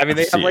 They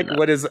have like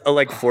what is a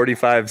like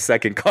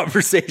 45-second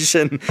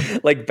conversation,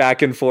 like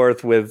back and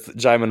forth with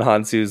Jaimin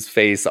Hansu's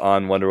face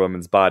on Wonder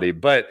Woman's body.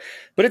 But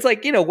it's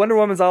like, Wonder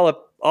Woman's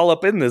all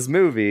up in this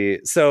movie.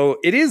 So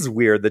it is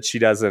weird that she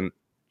doesn't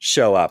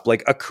show up.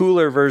 Like, a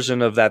cooler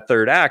version of that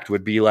third act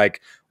would be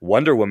like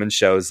Wonder Woman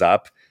shows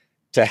up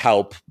to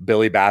help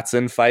Billy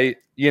Batson fight,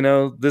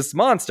 this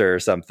monster or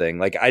something.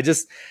 Like,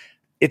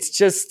 it's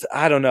just,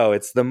 I don't know.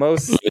 It's the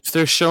most. If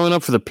they're showing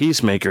up for the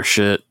Peacemaker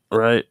shit,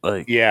 right?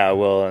 Like, yeah,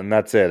 well, and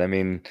that's it. I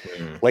mean,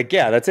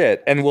 that's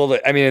it. And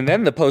and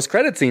then the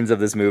post-credit scenes of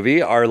this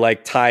movie are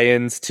like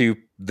tie-ins to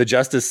the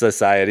Justice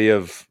Society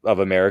of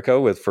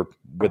America, where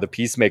the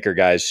Peacemaker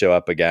guys show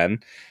up again,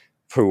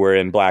 who were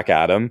in Black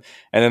Adam.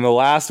 And then the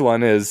last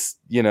one is,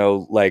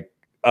 like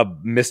a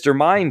Mr.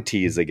 Mind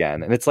tease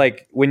again. And it's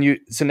like,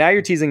 so now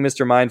you're teasing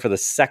Mr. Mind for the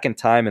second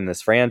time in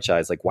this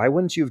franchise. Like, why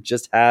wouldn't you have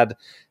just had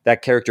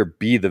that character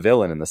be the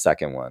villain in the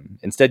second one?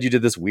 Instead, you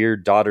did this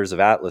weird Daughters of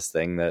Atlas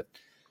thing that,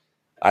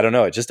 I don't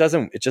know. It just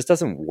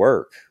doesn't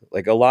work.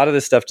 Like, a lot of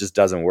this stuff just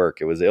doesn't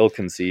work. It was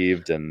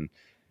ill-conceived and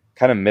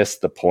kind of missed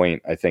the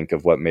point, I think,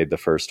 of what made the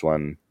first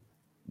one,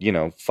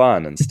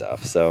 fun and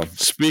stuff. So,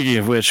 speaking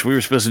of which, we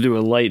were supposed to do a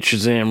light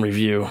Shazam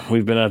review.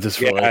 We've been at this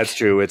for that's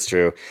true. It's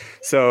true.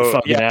 So,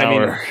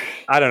 hour.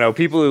 I don't know.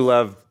 People who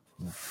love,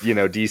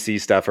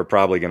 DC stuff are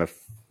probably going to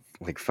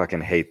like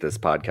fucking hate this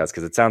podcast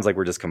because it sounds like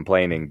we're just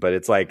complaining. But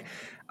it's like,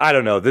 I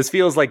don't know. This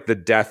feels like the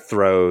death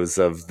throes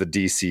of the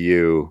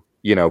DCU,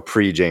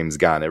 pre James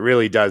Gunn. It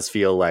really does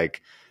feel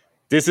like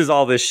this is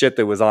all this shit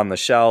that was on the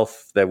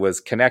shelf that was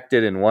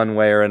connected in one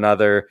way or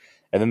another.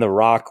 And then The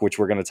Rock, which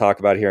we're going to talk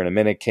about here in a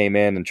minute, came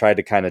in and tried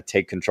to kind of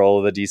take control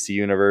of the DC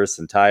universe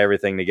and tie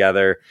everything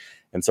together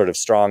and sort of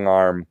strong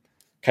arm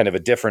kind of a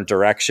different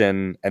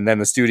direction. And then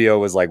the studio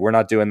was like, we're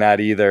not doing that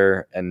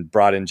either, and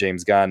brought in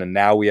James Gunn. And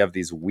now we have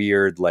these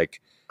weird,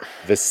 like,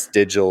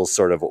 vestigial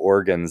sort of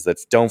organs that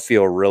don't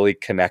feel really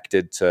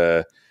connected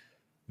to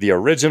the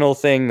original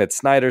thing that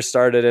Snyder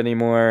started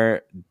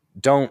anymore,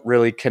 don't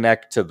really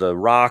connect to the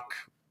Rock,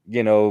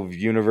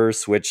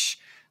 universe, which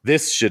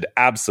this should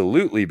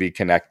absolutely be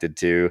connected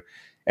to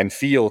and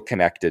feel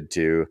connected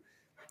to.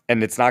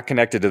 And it's not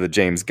connected to the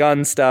James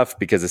Gunn stuff,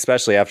 because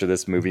especially after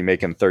this movie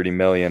making 30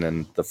 million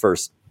in the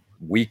first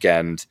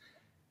weekend,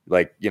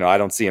 like, I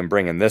don't see him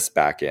bringing this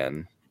back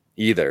in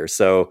either.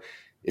 So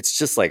it's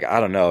just like, I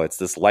don't know. It's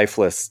this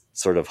lifeless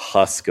sort of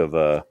husk of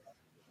a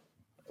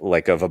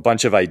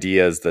bunch of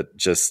ideas that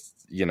just,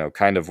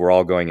 kind of were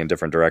all going in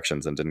different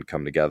directions and didn't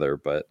come together.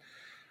 But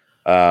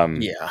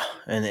yeah.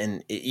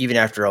 And even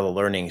after all the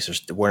learnings,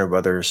 there's Warner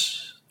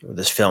Brothers,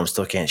 this film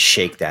still can't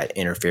shake that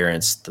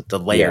interference, the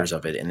layers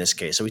of it in this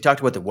case. So we talked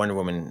about the Wonder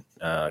Woman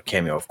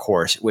cameo, of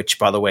course, which,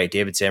 by the way,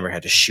 David Sandberg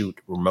had to shoot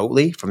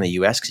remotely from the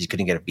US because he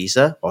couldn't get a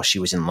visa while she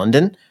was in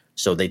London.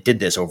 So they did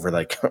this over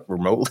like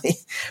remotely,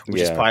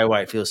 which is probably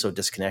why it feels so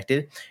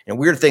disconnected. And a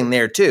weird thing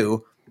there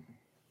too,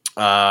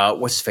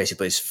 what's his face? He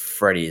plays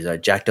Freddy,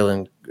 Jack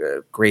Dylan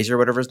Grazer,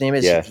 whatever his name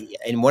is. Yeah.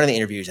 In one of the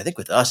interviews, I think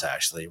with us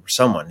actually, or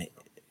someone, maybe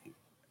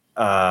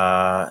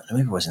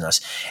it wasn't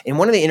us. In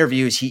one of the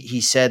interviews,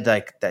 he said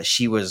like that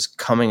she was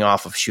coming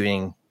off of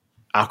shooting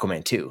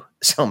Aquaman 2.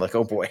 So I'm like,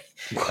 oh boy,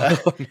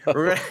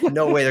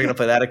 no way they're gonna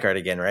play that card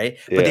again, right?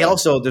 Yeah. But they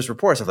also, there's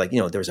reports of like,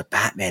 there was a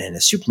Batman and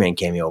a Superman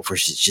cameo for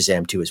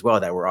Shazam 2 as well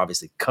that were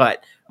obviously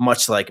cut,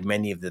 much like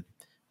many of the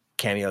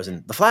cameos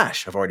in The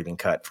Flash have already been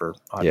cut for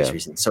obvious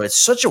reasons. So it's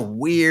such a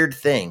weird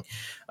thing.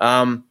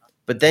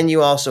 But then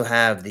you also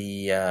have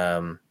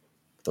the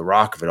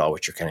Rock of it all,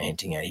 which you're kind of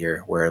hinting at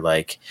here, where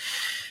like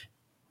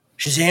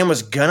Shazam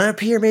was gonna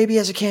appear maybe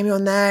as a cameo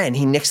in that, and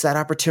he nixed that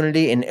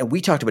opportunity. And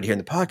we talked about it here in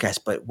the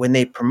podcast, but when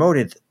they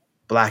promoted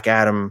Black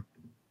Adam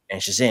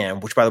and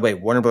Shazam, which by the way,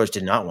 Warner Brothers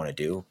did not want to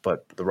do,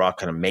 but The Rock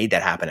kind of made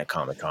that happen at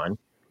Comic-Con.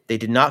 They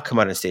did not come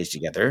out on stage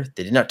together.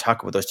 They did not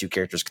talk about those two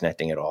characters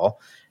connecting at all.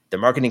 The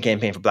marketing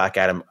campaign for Black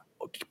Adam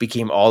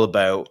became all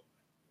about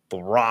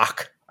The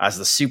Rock as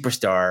the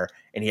superstar,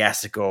 and he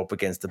has to go up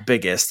against the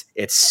biggest.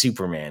 It's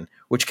Superman,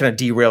 which kind of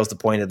derails the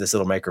point of this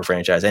little micro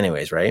franchise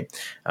anyways, right?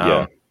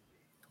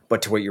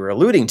 But to what you were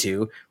alluding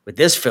to, with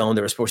this film,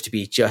 there were supposed to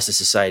be Justice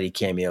Society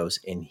cameos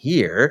in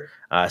here.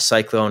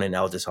 Cyclone and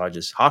Aldous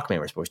Hodge's Hawkman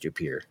were supposed to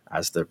appear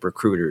as the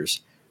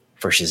recruiters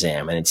for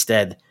Shazam. And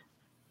instead,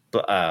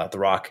 The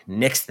Rock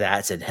nixed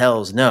that, said,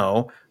 hell's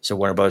no. So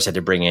Warner Bros. Had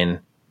to bring in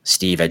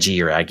Steve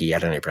Agee or Aggie, I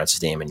don't know how to pronounce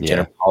his name, and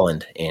Jennifer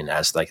Holland in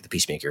as like the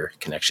Peacemaker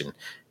Connection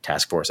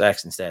Task Force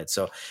X instead.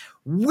 So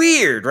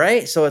weird,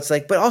 right? So it's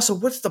like, but also,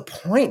 what's the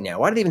point now?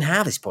 Why do they even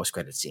have these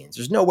post-credit scenes?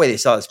 There's no way they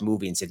saw this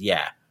movie and said,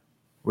 yeah,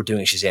 we're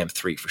doing Shazam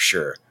 3 for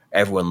sure.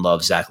 Everyone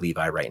loves Zach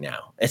Levi right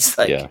now. It's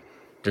like,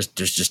 there's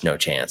just no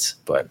chance.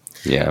 But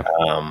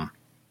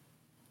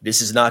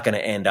this is not going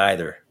to end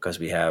either, because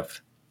we have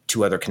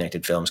 2 other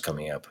connected films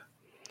coming up.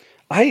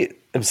 I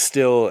am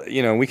still,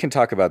 we can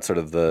talk about sort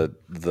of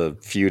the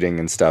feuding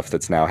and stuff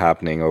that's now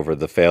happening over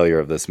the failure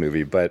of this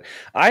movie, but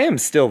I am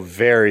still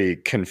very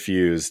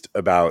confused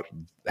about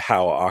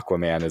how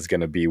Aquaman is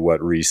going to be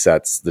what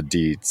resets the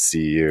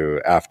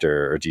DCU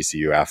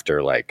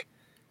after like,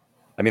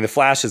 I mean, the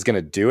Flash is going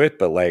to do it,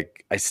 but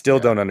like, I still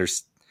don't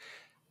understand.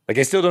 Like,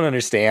 I still don't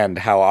understand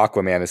how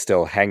Aquaman is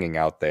still hanging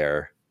out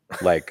there,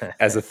 like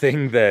as a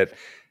thing that,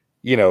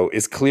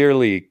 is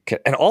clearly,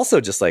 and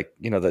also just like,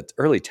 the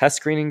early test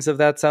screenings of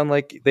that sound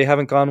like they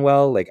haven't gone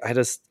well. Like,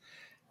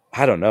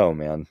 I don't know,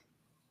 man.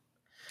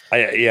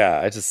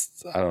 I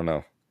don't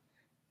know.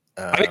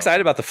 I'm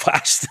excited about the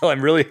Flash still.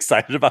 I'm really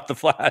excited about the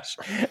Flash.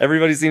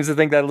 Everybody seems to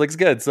think that it looks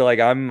good. So like,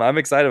 I'm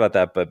excited about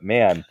that, but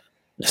man,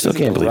 I still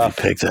can't believe you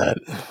picked that.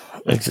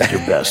 It's your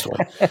best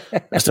one.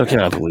 I still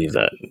cannot believe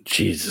that.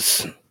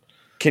 Jesus.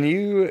 Can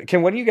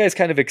one of you guys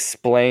kind of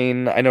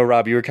explain? I know,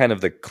 Rob, you were kind of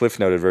the cliff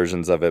noted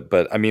versions of it,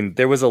 but I mean,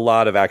 there was a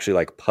lot of actually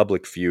like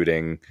public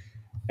feuding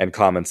and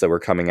comments that were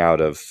coming out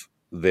of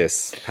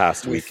this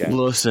past weekend.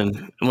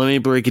 Listen, let me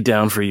break it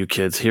down for you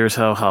kids. Here's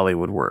how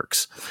Hollywood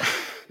works.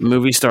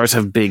 Movie stars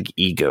have big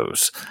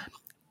egos.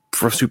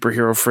 For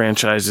superhero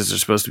franchises,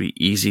 it's supposed to be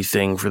easy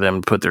thing for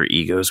them to put their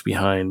egos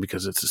behind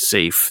because it's a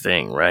safe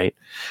thing, right?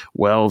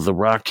 Well, The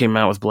Rock came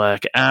out with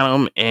Black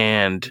Adam,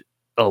 and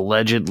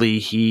allegedly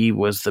he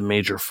was the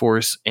major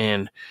force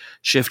in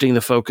shifting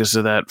the focus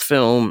of that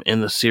film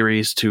in the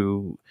series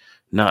to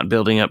not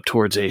building up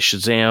towards a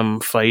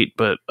Shazam fight,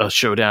 but a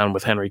showdown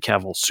with Henry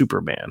Cavill's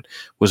Superman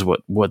was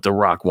what The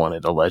Rock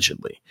wanted,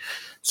 allegedly.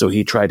 So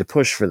he tried to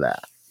push for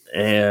that.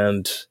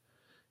 And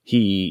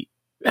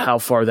how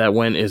far that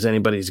went is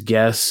anybody's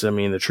guess. I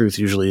mean, the truth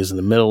usually is in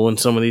the middle in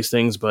some of these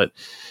things, but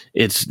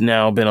it's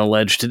now been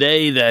alleged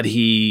today that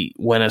he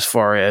went as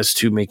far as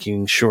to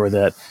making sure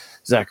that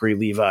Zachary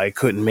Levi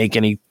couldn't make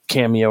any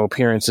cameo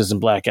appearances in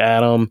Black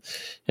Adam,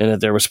 and that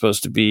there was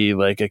supposed to be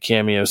like a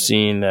cameo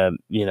scene that,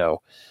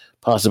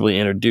 possibly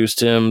introduced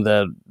him,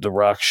 that The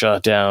Rock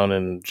shot down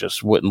and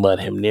just wouldn't let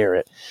him near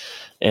it.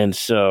 And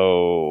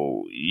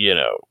so,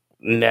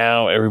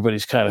 now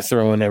everybody's kind of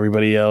throwing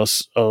everybody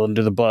else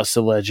under the bus,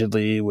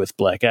 allegedly, with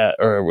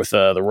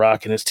The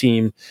Rock and his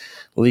team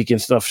leaking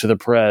stuff to the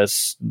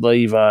press,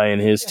 Levi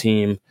and his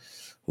team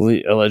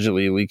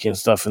allegedly leaking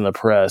stuff in the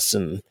press,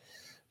 and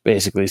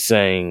basically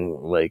saying,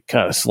 like,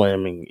 kind of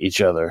slamming each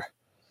other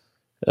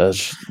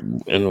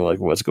and like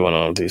what's going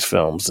on with these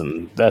films.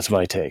 And that's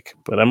my take,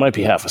 but I might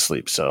be half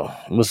asleep, so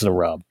listen to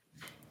Rob.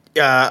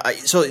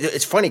 So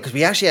it's funny because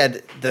we actually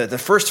had the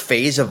first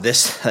phase of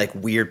this like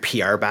weird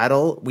PR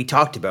battle we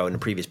talked about in a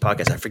previous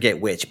podcast. I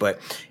forget which,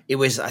 but it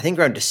was, I think,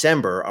 around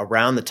December,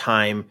 around the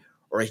time,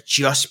 or it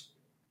just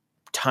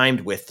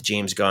timed with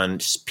James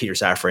Gunn's Peter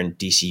Safran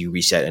DCU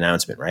reset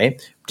announcement,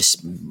 right?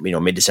 Just,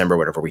 mid-December,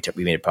 whatever, we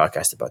made a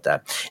podcast about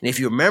that. And if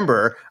you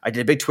remember, I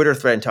did a big Twitter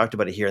thread and talked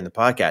about it here in the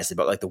podcast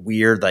about like the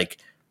weird like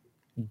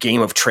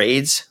game of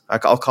trades,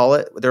 I'll call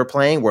it, they were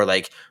playing, where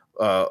like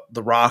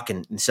The Rock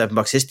and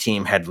 $7, his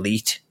team, had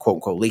leaked, quote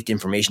unquote, leaked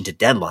information to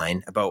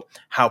Deadline about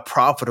how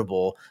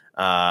profitable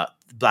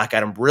Black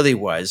Adam really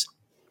was.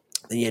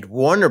 Then you had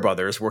Warner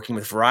Brothers working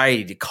with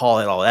Variety to call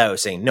it all out,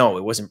 saying, no,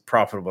 it wasn't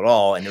profitable at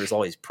all, and there was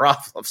all these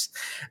problems.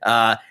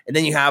 And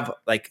then you have,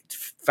 like,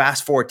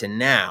 fast forward to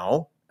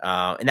now,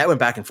 and that went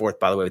back and forth,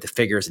 by the way, with the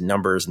figures and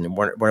numbers, and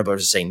Warner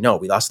Brothers is saying, no,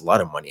 we lost a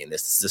lot of money in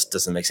this. This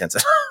doesn't make sense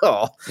at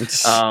all.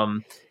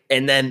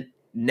 And then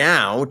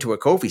now, to what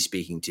Kofi's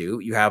speaking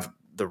to, you have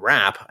The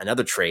Wrap,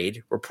 another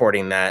trade,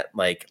 reporting that,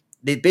 like,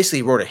 they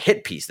basically wrote a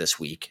hit piece this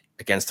week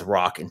against The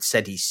Rock and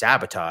said he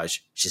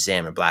sabotaged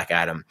Shazam and Black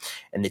Adam.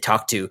 And they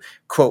talked to,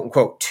 quote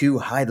unquote, two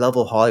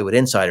high-level Hollywood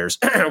insiders,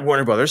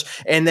 Warner Brothers.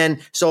 And then,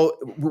 so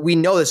we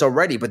know this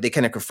already, but they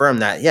kind of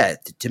confirmed that, yeah,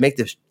 to make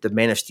the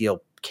Man of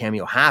Steel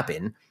cameo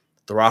happen,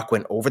 The Rock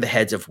went over the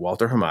heads of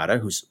Walter Hamada,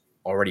 who's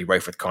already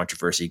rife with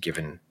controversy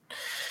given,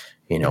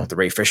 the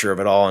Ray Fisher of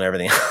it all and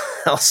everything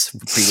else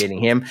predating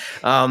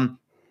him.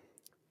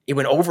 It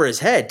went over his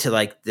head to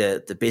like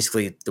the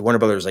basically the Warner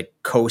Brothers like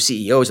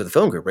co-CEOs of the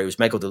film group, right? It was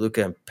Michael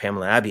DeLuca and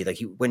Pamela Abbey. Like,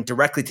 he went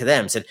directly to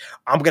them, said,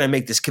 I'm going to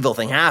make this Cavill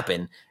thing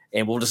happen.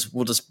 And we'll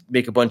just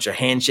make a bunch of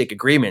handshake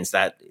agreements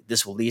that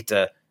this will lead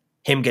to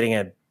him getting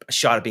a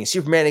shot at being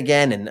Superman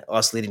again, and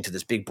us leading to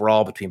this big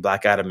brawl between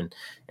Black Adam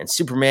and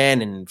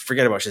Superman, and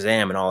forget about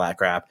Shazam and all that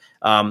crap.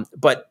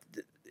 But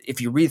if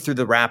you read through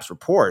the Wrap's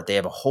report, they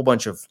have a whole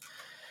bunch of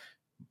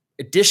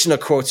additional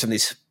quotes from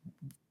these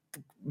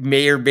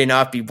may or may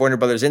not be Warner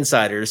Brothers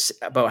insiders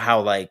about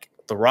how, like,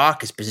 The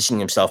Rock is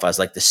positioning himself as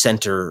like the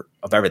center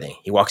of everything.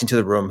 He walks into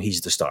the room, he's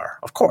the star.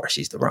 Of course,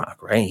 he's The Rock,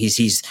 right?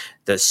 He's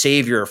the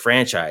savior of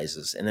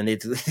franchises. And then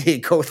they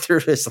go through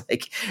this,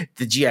 like,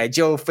 the G.I.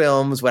 Joe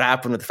films, what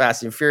happened with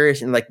Fast and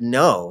Furious, and like,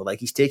 no, like,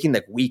 he's taking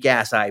like weak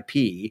ass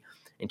IP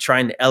and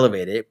trying to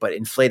elevate it, but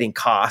inflating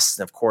costs.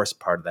 And of course,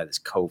 part of that is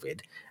COVID.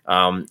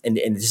 And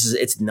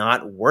it's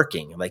not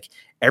working. Like,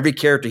 every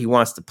character he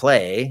wants to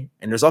play,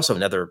 and there's also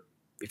another.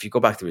 If you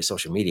go back through his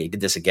social media, he did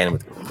this again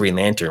with Green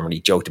Lantern when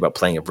he joked about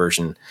playing a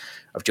version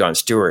of Jon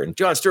Stewart, and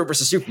Jon Stewart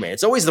versus Superman.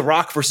 It's always The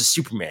Rock versus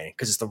Superman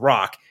because it's The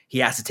Rock. He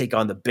has to take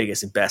on the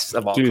biggest and best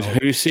of all. Dude,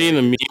 have you seen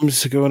the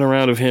memes going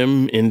around of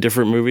him in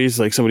different movies?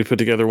 Like, somebody put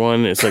together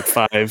one. It's like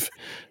 5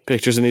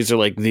 pictures, and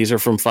these are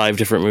from 5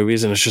 different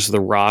movies, and it's just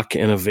The Rock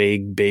in a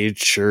vague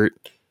beige shirt,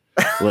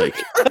 like,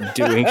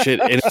 doing shit,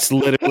 and it's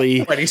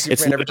literally. I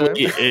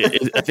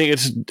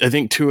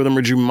think 2 of them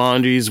are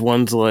Jumanjis.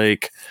 One's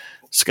like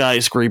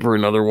Skyscraper,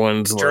 another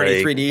one's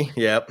Journey like 3D.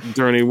 Yep.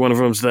 Journey. One of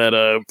them's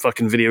that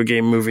fucking video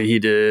game movie he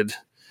did,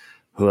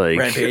 like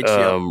Rampage.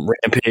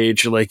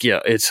 Rampage. Like, yeah,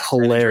 it's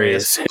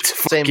hilarious. It's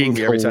fucking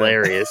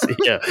hilarious.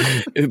 Yeah,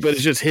 but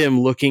it's just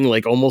him looking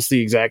like almost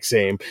the exact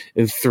same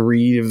in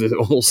 3 of the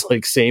almost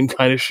like same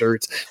kind of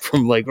shirts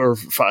from like, or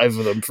 5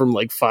 of them from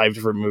like 5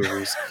 different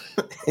movies.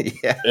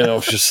 Yeah, and I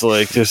was just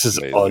like, this is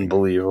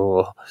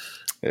unbelievable.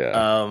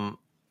 Yeah.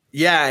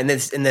 Yeah, and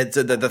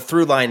the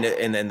through line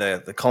and then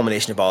the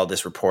culmination of all of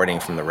this reporting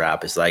from the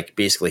Wrap is like,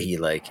 basically he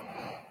like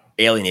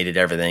alienated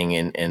everything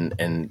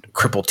and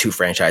crippled 2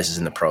 franchises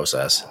in the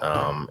process.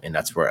 And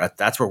that's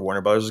where Warner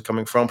Brothers is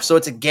coming from. So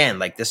it's again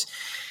like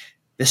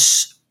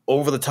this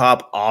over the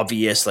top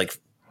obvious like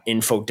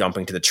info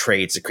dumping to the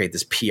trades to create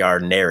this PR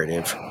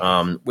narrative,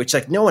 which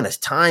like no one has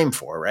time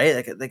for,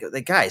 right?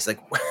 Like guys, like,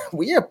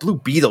 we have Blue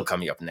Beetle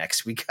coming up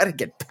next. We got to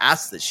get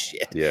past this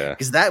shit. Yeah,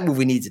 because that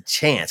movie needs a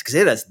chance, because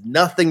it has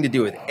nothing to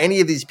do with any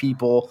of these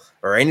people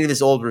or any of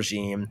this old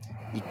regime.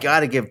 You got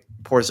to give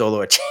poor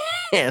Zolo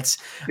a chance.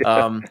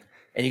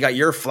 And you got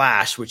your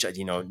Flash, which,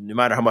 no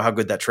matter how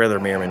good that trailer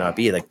may or may not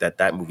be, like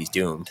that movie's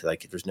doomed.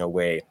 Like, there's no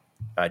way.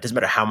 It doesn't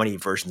matter how many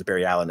versions of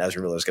Barry Allen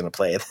Ezra Miller is going to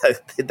play.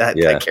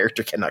 That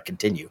character cannot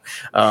continue.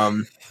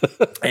 And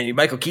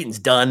Michael Keaton's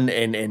done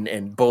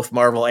in both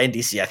Marvel and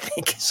DC, I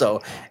think.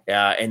 So,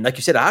 and like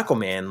you said,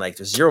 Aquaman, like,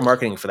 there's zero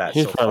marketing for that.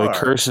 He's probably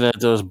cursing at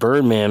those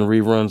Birdman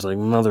reruns, like,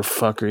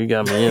 motherfucker, you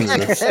got me into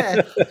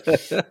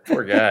this.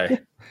 Poor guy.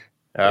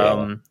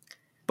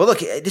 But look,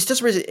 this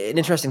does raise an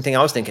interesting thing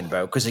I was thinking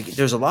about, because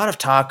there's a lot of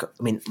talk.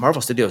 I mean, Marvel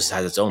Studios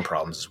has its own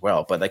problems as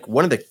well, but like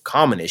one of the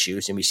common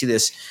issues, and we see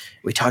this,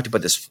 we talked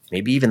about this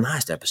maybe even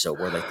last episode,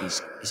 where like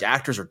these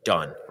actors are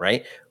done,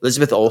 right?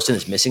 Elizabeth Olsen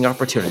is missing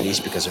opportunities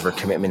because of her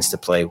commitments to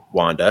play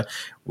Wanda.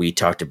 We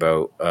talked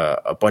about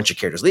a bunch of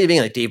characters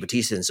leaving, like Dave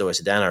Bautista and Zoe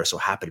Saldana are so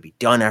happy to be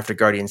done after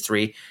Guardians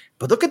 3.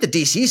 But look at the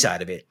DC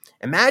side of it.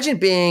 Imagine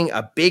being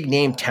a big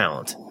name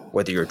talent,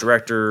 whether you're a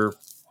director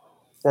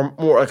or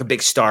more like a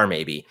big star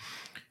maybe,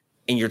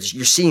 and you're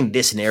seeing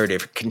this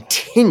narrative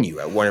continue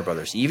at Warner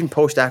Brothers, even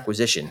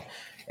post-acquisition.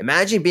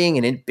 Imagine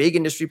being a big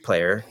industry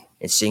player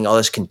and seeing all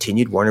this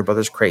continued Warner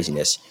Brothers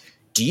craziness.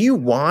 Do you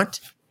want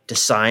to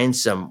sign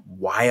some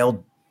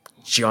wild,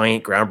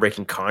 giant,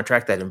 groundbreaking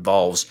contract that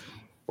involves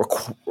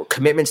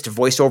commitments to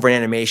voiceover and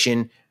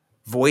animation,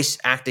 voice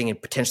acting, and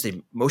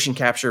potentially motion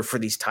capture for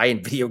these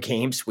tie-in video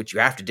games, which you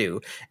have to do,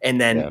 and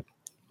then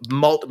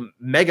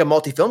mega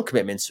multi-film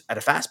commitments at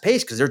a fast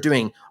pace, because they're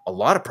doing a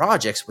lot of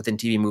projects within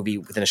TV movie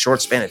within a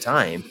short span of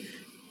time?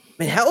 I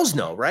mean, hell's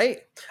no, right?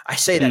 I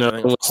say that, No,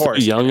 of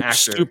course, young, an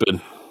actor,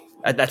 stupid.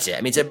 That's it.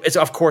 I mean, it's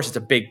of course it's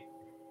a big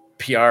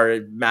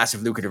PR,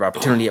 massive lucrative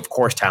opportunity. Of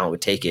course, talent would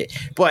take it,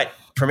 but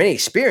from any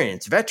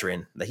experienced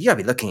veteran, like, you gotta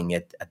be looking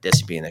at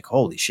this and being like,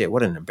 holy shit,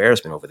 what an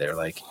embarrassment over there.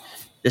 Like,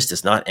 this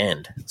does not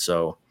end.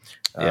 So,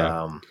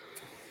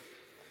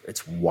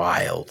 it's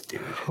wild, dude.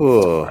 It's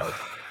wild.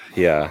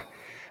 Yeah.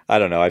 I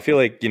don't know. I feel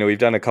like, we've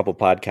done a couple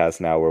podcasts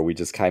now where we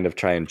just kind of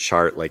try and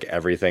chart like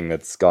everything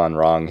that's gone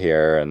wrong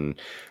here and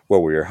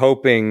what we were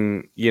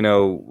hoping,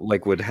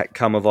 like would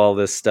come of all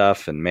this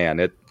stuff. And man,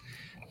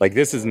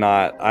 this is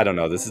not, I don't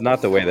know. This is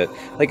not the way that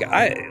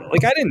I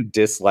didn't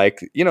dislike,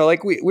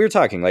 like we were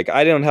talking, like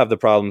I don't have the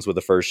problems with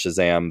the first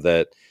Shazam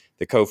that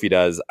Kofi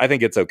does. I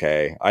think it's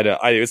okay.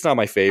 It's not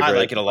my favorite. I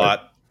like it a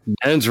lot.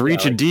 Ben's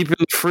reaching deep in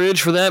the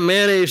fridge for that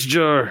mayonnaise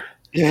jar.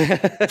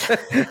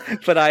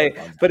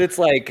 but it's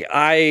like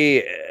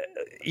I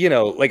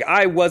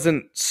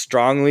wasn't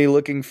strongly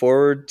looking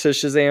forward to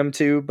Shazam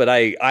 2, but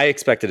I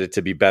expected it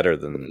to be better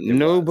than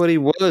nobody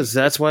was.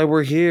 That's why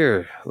we're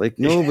here. Like,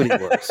 nobody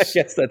was. I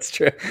guess that's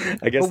true.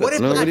 But what if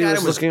Black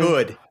Adam was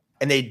good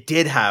and they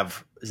did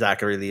have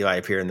Zachary Levi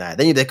appear in that?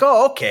 Then you'd be like,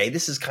 oh, okay,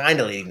 this is kind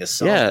of leading to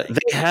something. Yeah,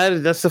 they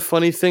had. That's the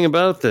funny thing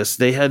about this.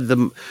 They had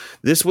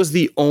this was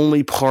the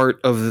only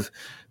part of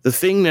the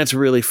thing that's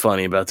really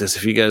funny about this,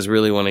 if you guys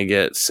really want to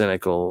get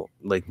cynical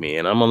like me,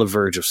 and I'm on the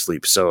verge of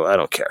sleep, so I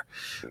don't care,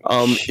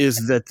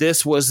 is that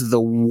this was the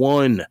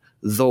one,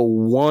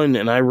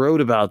 and I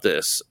wrote about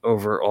this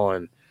over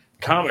on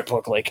Comic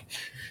Book, like,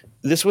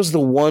 this was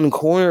the one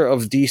corner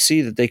of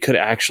DC that they could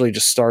actually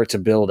just start to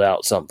build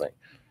out something.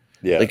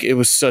 Yeah. Like, it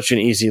was such an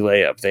easy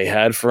layup. They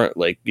had,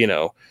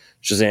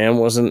 Shazam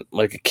wasn't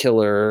like a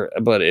killer,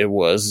 but it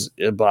was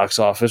a box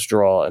office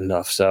draw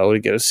enough so to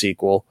get a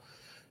sequel.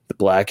 The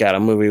Black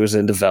Adam movie was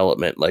in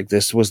development. Like,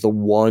 this was the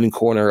one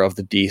corner of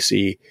the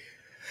DC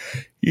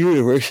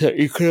universe that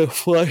you could have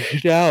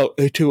fleshed out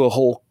into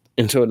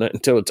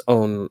its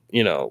own,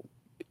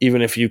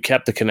 even if you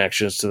kept the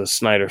connections to the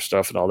Snyder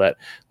stuff and all that,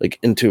 like,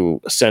 into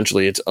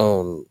essentially its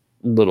own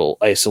little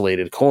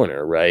isolated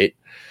corner, right?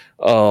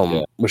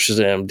 Which is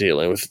I'm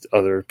dealing with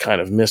other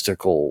kind of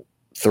mystical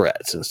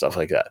threats and stuff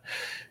like that.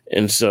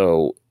 And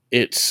so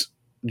it's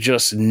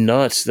just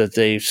nuts that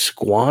they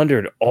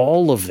squandered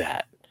all of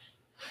that.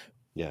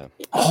 Yeah.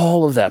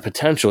 All of that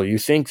potential. You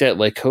think that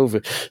like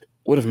COVID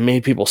would have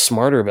made people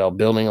smarter about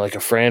building like a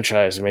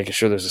franchise and making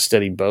sure there's a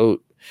steady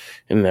boat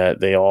and that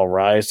they all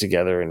rise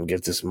together and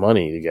get this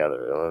money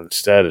together. And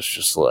instead, it's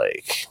just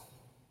like,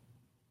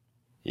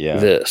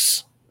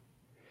 this.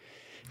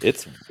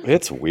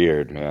 It's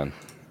weird, man.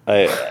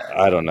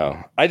 I don't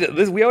know.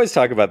 We always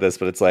talk about this,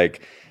 but it's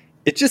like,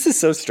 it just is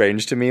so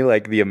strange to me,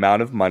 like the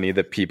amount of money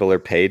that people are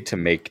paid to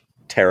make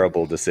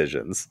terrible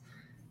decisions.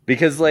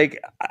 Because, like,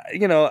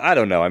 I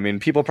don't know. I mean,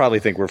 people probably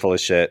think we're full of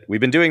shit. We've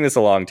been doing this a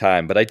long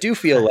time, but I do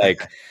feel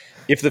like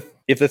if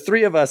the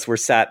three of us were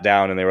sat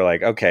down and they were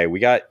like, okay, we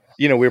got,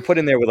 we were put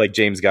in there with like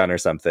James Gunn or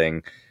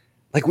something,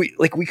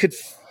 we could.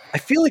 I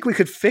feel like we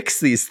could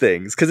fix these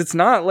things because it's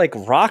not like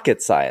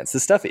rocket science.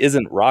 This stuff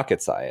isn't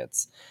rocket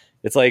science.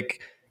 It's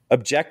like,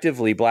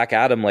 objectively, Black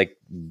Adam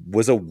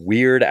was a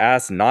weird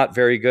ass, not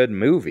very good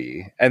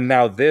movie, and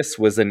now this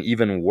was an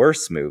even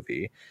worse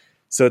movie.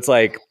 So it's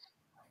like.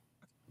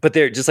 But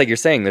they're just like you're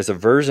saying, there's a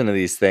version of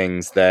these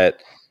things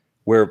that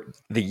where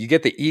you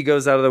get the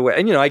egos out of the way.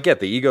 And, I get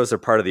the egos are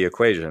part of the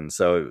equation.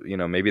 So,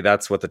 maybe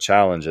that's what the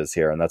challenge is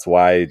here. And that's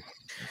why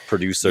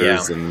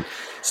producers and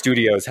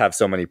studios have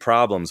so many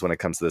problems when it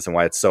comes to this and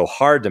why it's so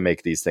hard to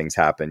make these things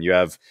happen. You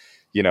have,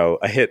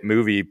 a hit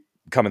movie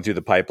coming through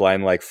the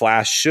pipeline like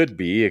Flash should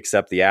be,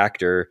 except the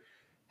actor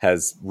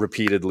has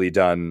repeatedly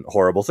done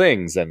horrible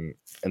things and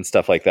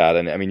stuff like that.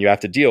 And I mean, you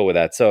have to deal with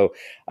that. So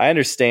I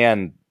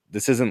understand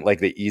this isn't like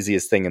the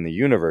easiest thing in the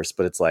universe,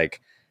 but it's like,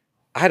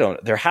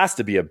 there has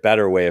to be a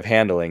better way of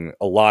handling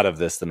a lot of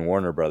this than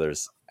Warner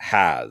Brothers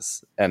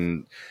has.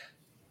 And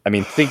I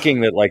mean,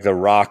 thinking that like The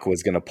Rock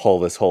was going to pull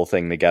this whole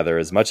thing together.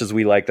 As much as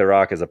we like The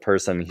Rock as a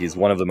person, he's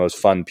one of the most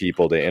fun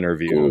people to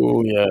interview.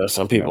 Oh yeah,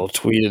 some people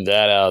tweeted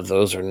that out.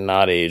 Those are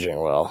not aging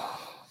well.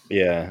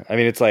 Yeah, I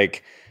mean, it's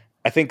like,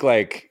 I think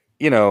like,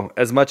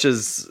 as much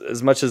as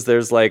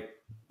there's like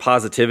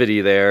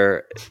positivity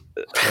there,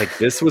 like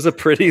this was a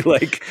pretty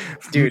like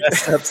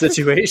messed up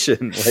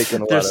situation. Like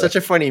there's such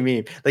a funny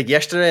meme. Like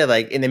yesterday,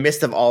 like in the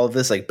midst of all of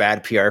this like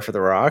bad PR for The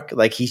Rock,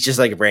 like he's just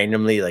like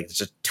randomly like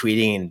just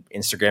tweeting and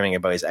Instagramming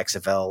about his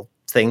XFL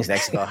things and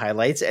XFL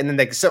highlights, and then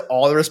like so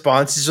all the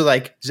responses are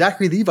like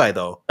Zachary Levi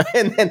though,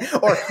 and then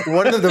or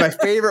one of my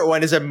favorite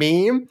one is a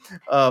meme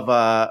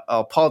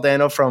of Paul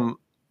Dano from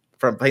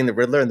playing the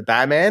Riddler and the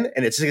Batman,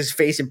 and it's like his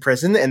face in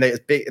prison, and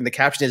the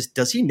caption is,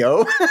 "Does he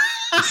know?"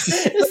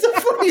 It's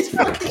the funniest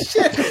fucking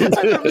shit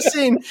I've ever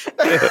seen.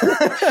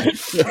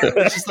 It's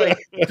just like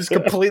just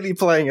completely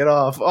playing it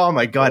off. Oh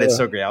my god, it's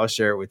so great. I'll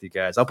share it with you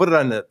guys. I'll put it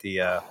on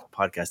the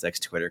Podcast X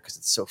Twitter because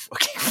it's so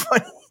fucking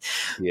funny.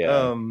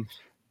 Yeah,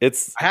 I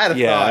had a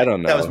thought I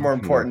don't know. That was more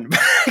important, but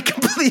I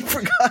completely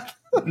forgot.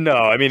 No,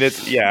 I mean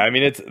that's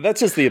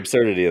just the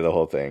absurdity of the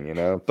whole thing,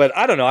 But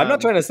I don't know. I'm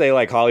not trying to say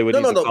like Hollywood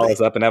needs to call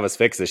us up and have us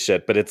fix this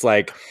shit, but it's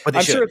like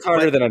I'm sure it's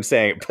harder than I'm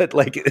saying. But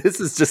like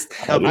this is just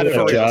I'll do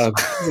that job.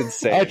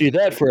 Insane. I'll do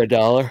that for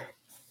 $1.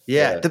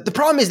 Yeah. The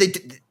problem is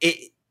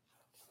it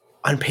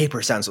on paper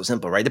it sounds so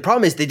simple, right? The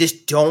problem is they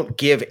just don't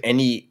give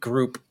any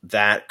group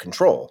that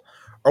control.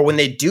 Or when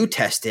they do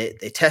test it,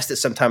 they test it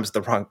sometimes with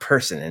the wrong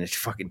person and it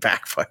fucking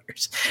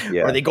backfires.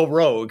 Yeah. Or they go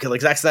rogue.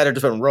 Like Zack Snyder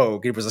just went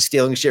rogue. It was like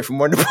stealing shit from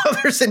Warner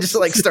Brothers and just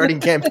like starting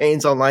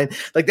campaigns online.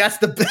 Like that's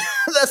the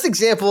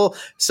example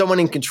someone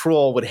in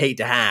control would hate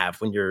to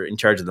have when you're in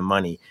charge of the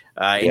money.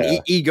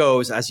 And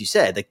egos, as you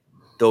said, like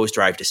those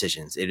drive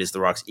decisions. It is The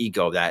Rock's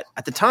ego that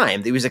at the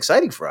time it was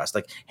exciting for us.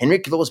 Like Henry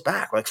Cavill's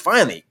back. Like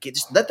finally,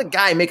 just let the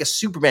guy make a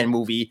Superman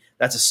movie.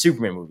 That's a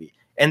Superman movie.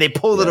 And they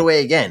pulled it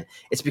away again.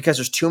 It's because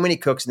there's too many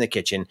cooks in the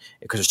kitchen,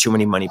 because there's too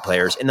many money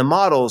players, and the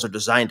models are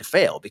designed to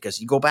fail.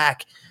 Because you go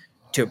back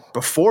to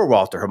before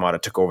Walter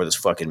Hamada took over this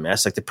fucking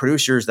mess, like the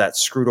producers that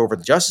screwed over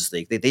the Justice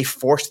League, they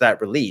forced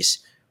that release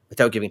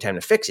without giving time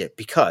to fix it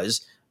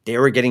because they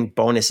were getting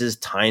bonuses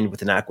timed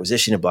with an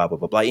acquisition and blah, blah,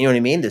 blah, blah. You know what I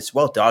mean? It's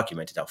well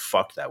documented how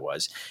fucked that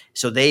was.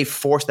 So they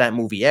forced that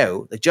movie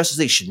out. Like Justice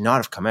League should not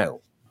have come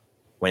out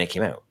when it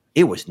came out.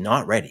 It was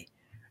not ready.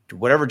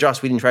 Whatever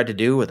Joss Whedon tried to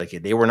do, like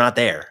they were not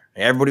there.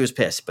 Everybody was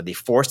pissed, but they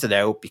forced it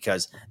out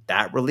because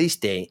that release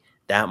date,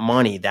 that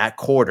money, that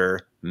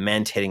quarter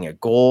meant hitting a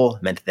goal,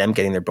 meant them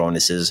getting their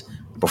bonuses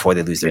before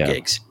they lose their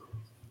gigs.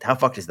 How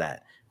fucked is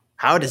that?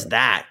 How does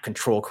that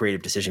control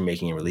creative decision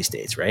making and release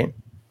dates? Right?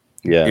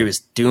 Yeah, it was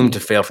doomed to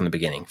fail from the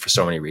beginning for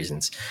so many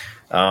reasons.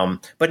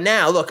 But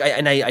now, look,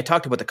 I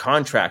talked about the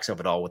contracts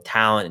of it all with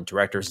talent and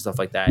directors and stuff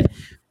like that.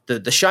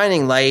 The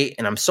shining light,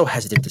 and I'm so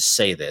hesitant to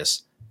say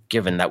this,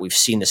 given that we've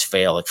seen this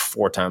fail like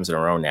 4 times in a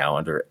row now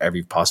under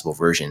every possible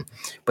version.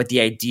 But the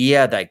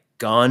idea that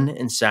Gunn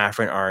and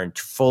Safran are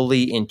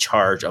fully in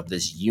charge of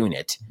this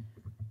unit,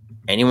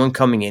 anyone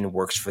coming in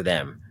works for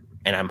them.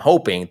 And I'm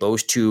hoping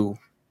those two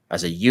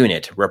as a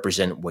unit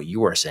represent what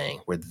you are saying,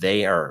 where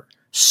they are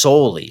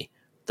solely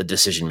the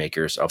decision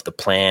makers of the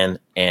plan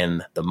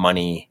and the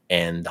money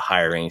and the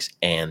hirings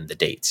and the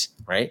dates,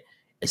 right?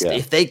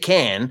 If they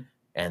can,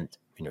 and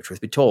truth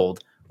be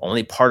told,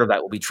 only part of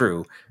that will be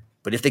true.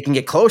 But if they can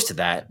get close to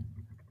that,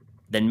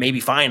 then maybe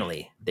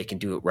finally they can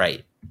do it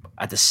right.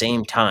 At the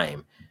same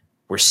time,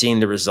 we're seeing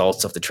the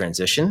results of the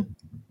transition.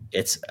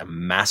 It's a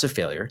massive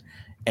failure,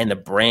 and the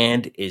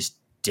brand is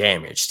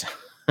damaged,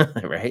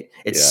 right?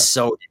 It's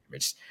so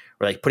damaged.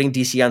 We're like putting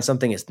DC on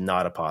something is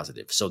not a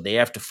positive. So they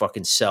have to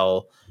fucking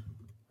sell.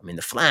 I mean,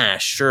 the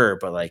Flash, sure,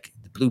 but like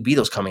the Blue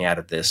Beetle's coming out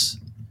of this,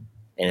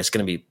 and it's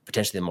going to be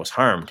potentially the most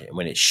harmed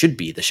when it should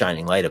be the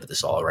shining light of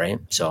this all, right?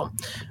 So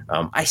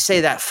I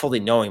say that fully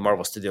knowing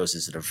Marvel Studios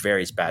is at a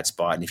very bad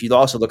spot. And if you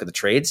also look at the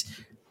trades,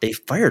 they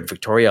fired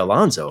Victoria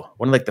Alonso,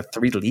 one of like the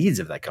 3 leads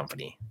of that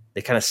company.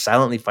 They kind of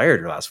silently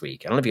fired her last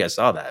week. I don't know if you guys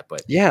saw that,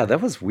 but yeah,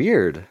 that was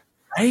weird,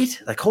 right?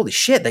 Like holy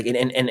shit! Like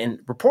and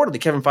reportedly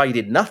Kevin Feige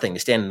did nothing to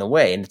stand in the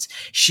way, and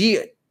she's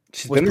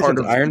been part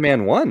of Iron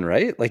Man 1,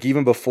 right? Like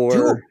even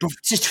before,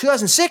 since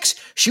 2006,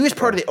 she was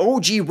part of the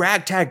OG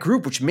ragtag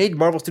group, which made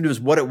Marvel Studios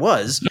what it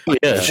was.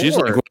 Yeah, she's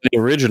like one of the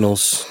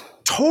originals.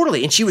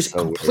 Totally, and she was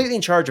completely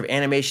in charge of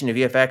animation and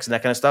VFX and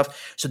that kind of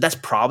stuff. So that's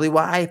probably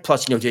why.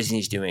 Plus,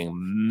 Disney's doing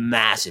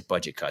massive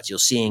budget cuts. You're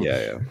seeing,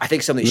 I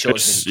think some of these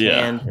shows are being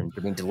canned and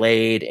they're being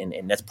delayed,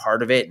 and that's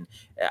part of it. And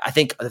I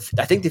think the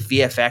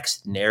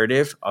VFX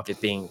narrative of it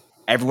being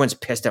everyone's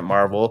pissed at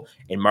Marvel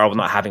and Marvel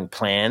not having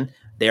plan,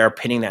 they are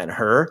pinning that on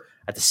her.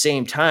 At the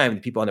same time,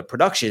 the people on the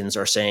productions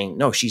are saying,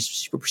 no, she's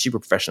super, super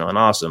professional and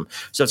awesome.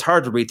 So it's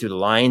hard to read through the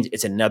lines.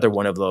 It's another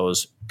one of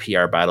those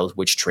PR battles.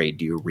 Which trade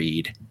do you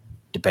read?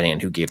 Depending on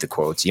who gave the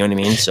quotes, you know what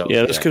I mean? So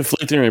there's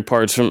conflicting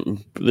reports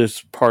from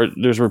this part.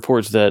 There's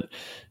reports that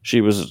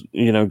she was,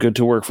 good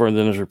to work for, and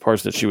then there's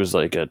reports that she was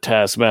like a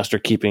taskmaster,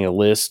 keeping a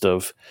list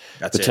of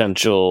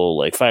potential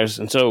like fires.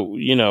 And so,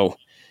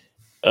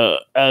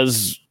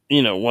 as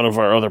one of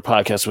our other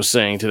podcasts was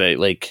saying today,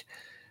 like,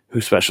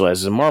 who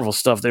specializes in Marvel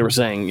stuff, they were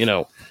saying,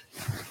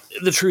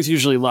 the truth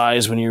usually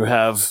lies when you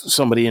have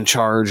somebody in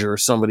charge or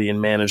somebody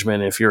in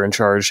management. If you're in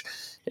charge,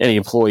 any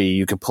employee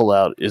you could pull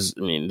out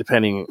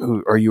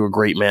depending are you a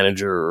great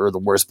manager or the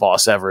worst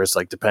boss ever? It's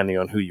like, depending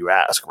on who you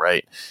ask,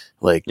 right?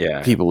 Like,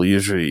 people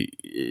usually,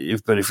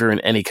 if you're in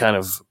any kind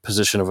of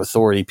position of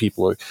authority,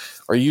 people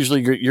are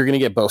usually, you're going to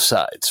get both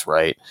sides,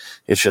 right?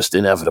 It's just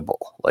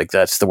inevitable. Like,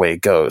 that's the way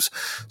it goes.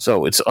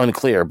 So it's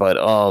unclear, but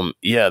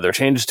there are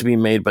changes to be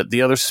made. But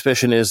the other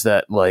suspicion is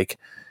that, like,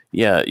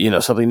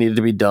 something needed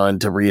to be done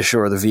to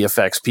reassure the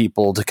VFX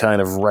people to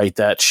kind of right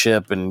that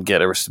ship and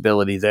get a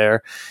stability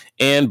there,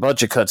 and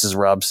budget cuts, as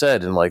Rob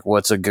said. And, like,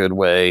 what's a good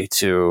way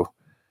to,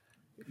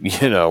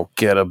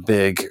 get a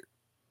big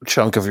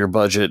chunk of your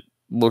budget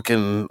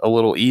looking a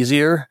little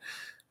easier?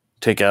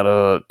 Take out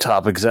a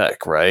top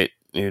exec, right?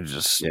 You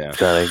just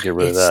kind of get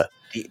rid of that.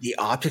 The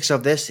optics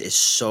of this is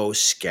so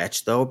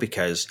sketch, though,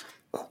 because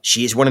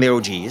she's one of the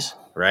OGs,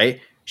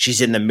 right?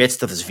 She's in the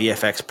midst of this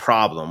VFX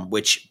problem,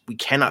 which we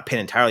cannot pin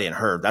entirely on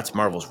her. That's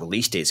Marvel's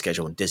release date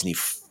schedule, and Disney,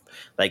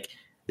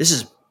 this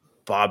is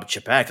Bob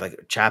Chapek,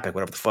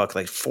 whatever the fuck,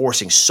 like,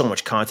 forcing so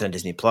much content on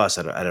Disney Plus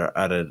at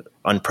an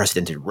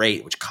unprecedented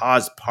rate, which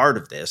caused part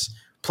of this,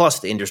 plus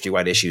the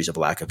industry-wide issues of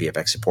lack of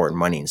VFX support and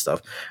money and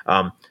stuff.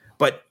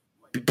 But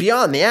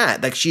beyond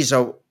that, like, she's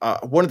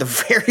one of the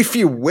very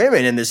few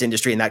women in this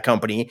industry, in that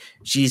company.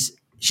 She's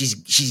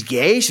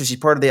gay, so she's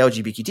part of the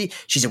LGBTQ.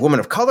 She's a woman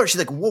of color. She's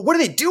like, what are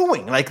they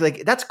doing? Like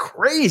that's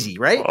crazy,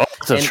 right? Oh,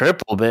 it's a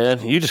triple,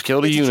 man. You just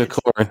killed a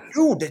unicorn.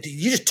 Dude,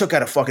 you just took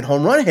out a fucking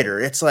home run hitter.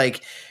 It's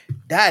like,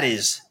 that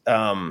is,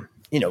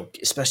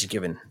 especially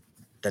given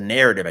the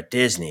narrative at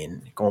Disney,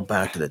 and going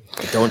back to the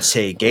Don't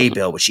Say Gay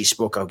bill, which she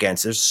spoke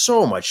against. There's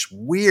so much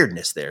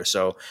weirdness there.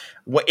 So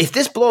if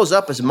this blows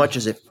up as much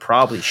as it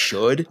probably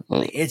should,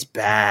 it's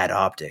bad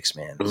optics,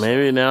 man.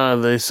 Maybe now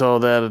they saw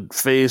that at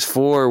phase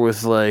 4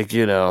 with, like,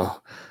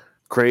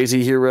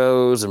 crazy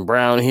heroes and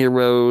brown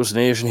heroes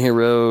and Asian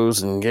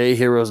heroes and gay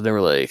heroes. And they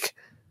were like,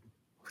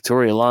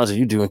 Victoria Alonso,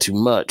 you're doing too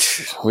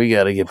much. We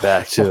got to get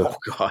back to,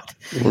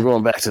 we're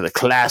going back to the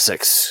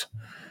classics.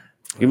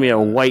 Give me a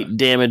white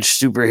damaged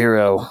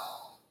superhero.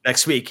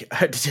 Next week,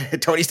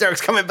 Tony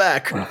Stark's coming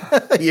back.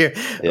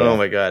 Oh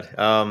my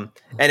God.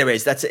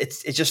 Anyways,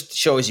 it just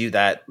shows you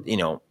that,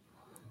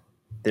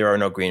 there are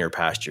no greener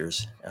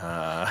pastures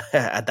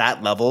at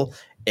that level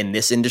in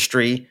this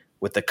industry,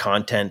 with the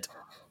content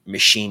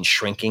machine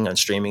shrinking on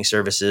streaming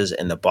services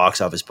and the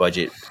box office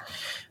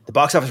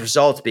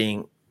results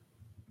being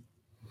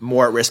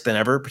more at risk than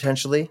ever,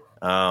 potentially.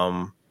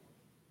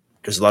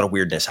 There's a lot of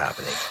weirdness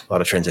happening, a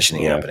lot of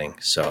transitioning happening.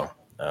 So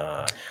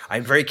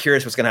I'm very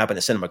curious what's going to happen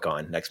to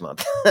CinemaCon next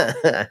month.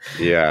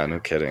 Yeah,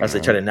 no kidding. As they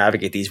try to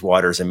navigate these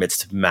waters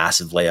amidst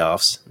massive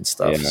layoffs and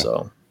stuff. Yeah.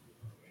 So,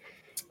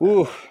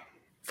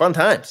 fun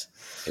times.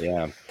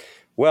 Yeah.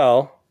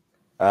 Well,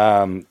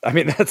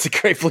 that's a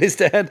great place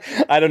to end.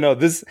 I don't know.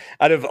 This,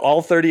 out of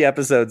all 30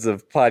 episodes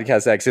of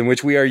Podcast X, in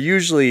which we are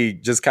usually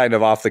just kind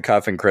of off the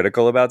cuff and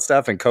critical about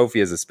stuff, and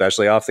Kofi is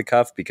especially off the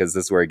cuff because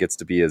this is where he gets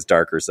to be his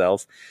darker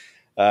self.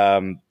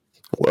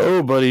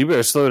 Whoa, buddy, you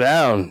better slow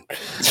down.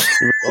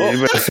 You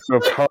better throw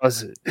a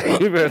pause.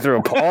 You better throw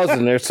a pause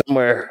in there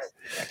somewhere.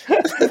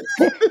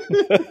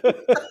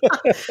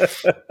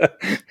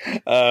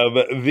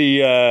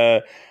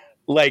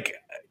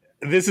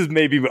 This is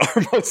maybe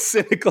our most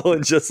cynical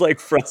and just,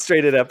 like,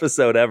 frustrated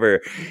episode ever,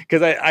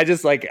 because I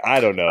just, like, I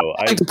don't know.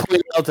 I like to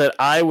point out that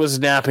I was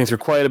napping through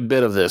quite a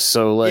bit of this,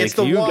 so, like, it's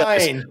the you wine.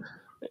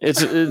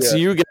 Guys, it's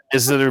you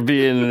guys that are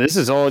being. This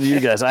is all you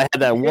guys. I had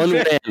that one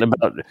rant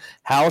about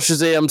how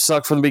Shazam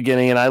sucked from the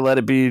beginning, and I let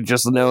it be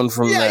just known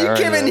from there. Yeah,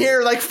 you came in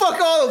here like, fuck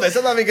all of this.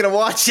 I'm not even gonna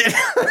watch it.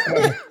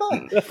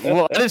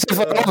 Well, I didn't say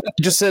fuck all of it.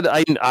 I just said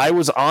I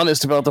was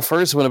honest about the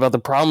first one, about the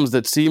problems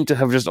that seem to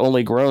have just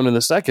only grown in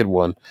the second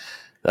one.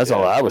 That's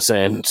all I was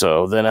saying.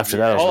 So then after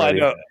that, I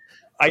know.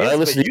 I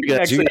listened to you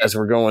guys. You guys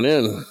were going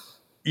in.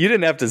 You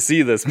didn't have to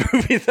see this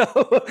movie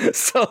though,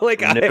 so,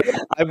 like,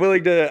 I'm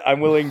willing to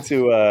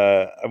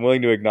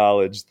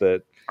acknowledge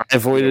that I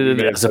avoided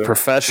it as a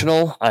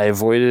professional. I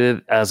avoided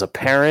it as a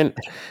parent.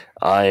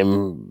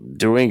 I'm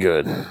doing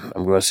good.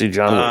 I'm going to see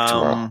John Wick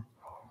tomorrow.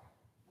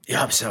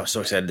 Yeah, I'm so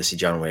excited to see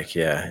John Wick.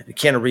 Yeah,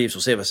 Keanu Reeves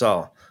will save us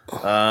all.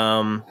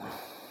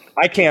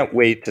 I can't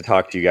wait to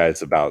talk to you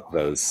guys about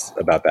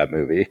that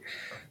movie.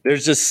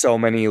 There's just so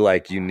many,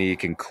 like,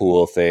 unique and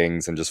cool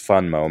things and just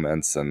fun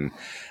moments, and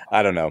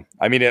I don't know.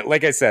 I mean,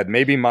 like I said,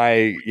 maybe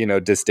my,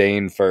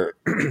 disdain for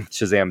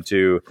Shazam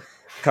 2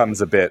 comes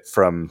a bit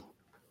from,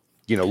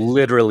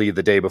 literally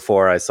the day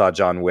before I saw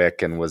John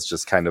Wick and was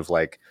just kind of,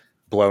 like,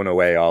 blown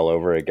away all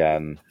over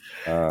again.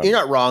 You're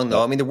not wrong,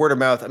 though. I mean, the word of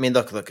mouth. I mean,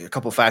 look, a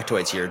couple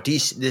factoids here.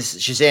 This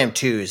Shazam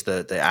 2 is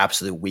the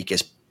absolute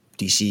weakest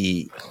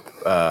DC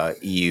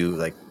EU,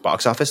 like,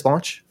 box office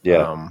launch.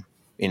 Yeah.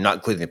 Not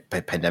including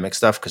the pandemic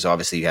stuff, because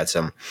obviously you had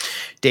some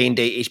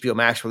day-and-date HBO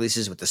Max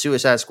releases with the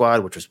Suicide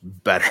Squad, which was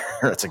better.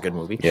 That's a good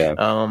movie. Yeah. You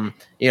know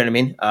what I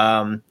mean?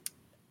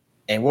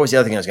 And what was the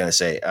other thing I was going to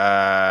say?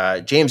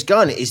 James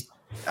Gunn is,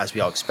 as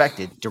we all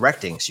expected,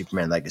 directing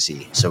Superman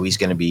Legacy. So he's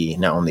going to be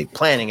not only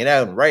planning it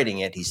out and writing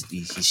it, he's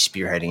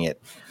spearheading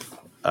it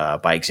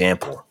by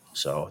example.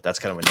 So that's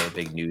kind of another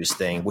big news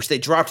thing, which they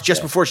dropped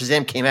just before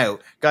Shazam came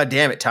out. God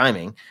damn it,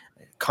 timing.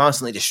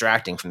 Constantly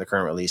distracting from the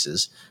current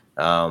releases.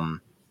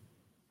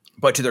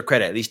 But to their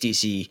credit, at least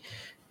DC,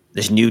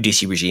 this new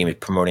DC regime is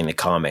promoting the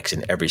comics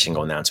in every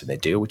single announcement they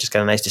do, which is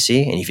kind of nice to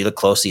see. And if you look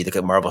closely, you look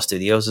at Marvel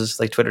Studios'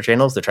 like Twitter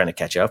channels, they're trying to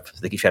catch up.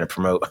 They keep trying to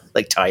promote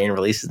like tie-in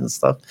releases and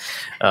stuff.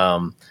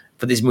 But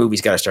these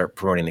movies got to start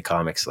promoting the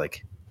comics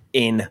like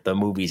in the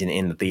movies and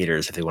in the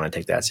theaters if they want to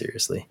take that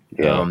seriously.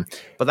 Yeah.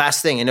 But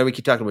last thing, I know we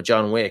keep talking about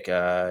John Wick.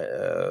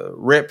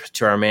 RIP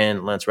to our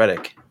man Lance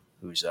Reddick,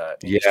 who's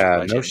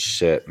no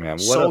shit, man.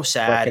 What so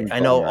sad.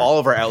 I know all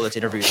of our outlets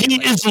interviewed him. He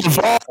is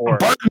involved.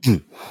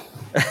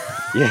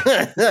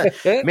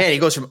 Man, he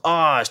goes from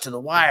Oz to The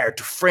Wire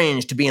to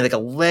Fringe to being like a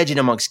legend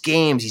amongst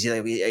games. He's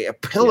like a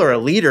pillar, a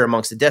leader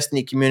amongst the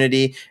Destiny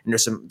community, and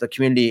the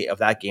community of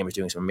that game is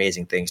doing some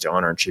amazing things to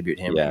honor and tribute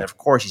him. And of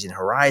course, he's in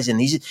Horizon.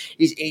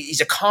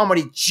 He's a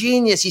comedy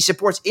genius. He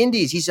supports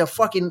indies. He's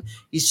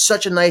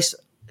such a nice,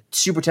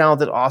 super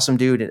talented, awesome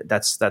dude.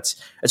 It's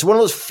one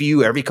of those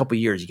few every couple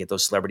of years you get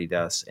those celebrity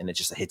deaths, and it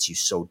just hits you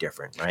so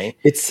different, right?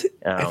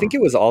 I think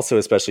it was also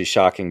especially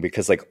shocking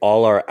because like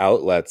all our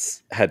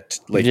outlets had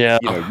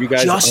you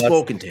guys just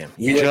spoken to him.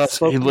 He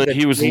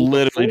was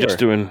literally just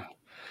doing.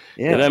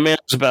 Yeah, that man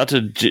was about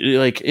to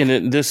like.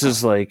 This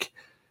is like,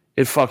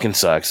 it fucking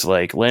sucks.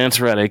 Like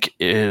Lance Reddick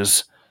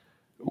is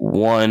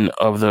one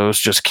of those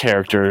just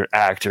character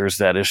actors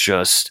that is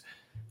just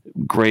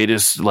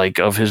greatest like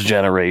of his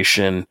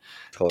generation.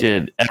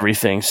 Did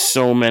everything,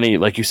 so many,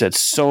 like you said,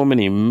 so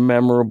many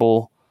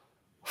memorable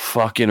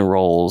fucking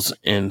roles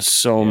in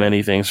so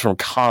many things, from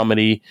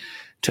comedy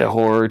to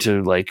horror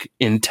to like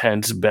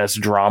intense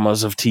best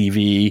dramas of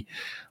TV.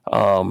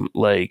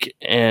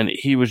 And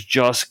he was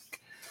just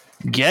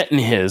getting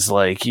his,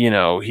 like,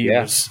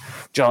 was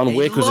John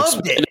Wick was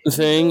expanding the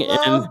thing,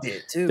 and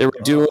they were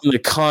doing the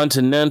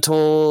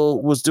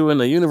Continental was doing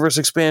the universe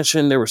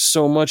expansion. There was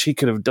so much he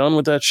could have done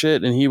with that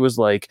shit, and he was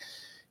like,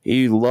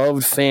 he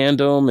loved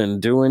fandom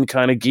and doing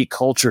kind of geek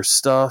culture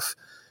stuff,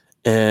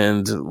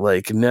 and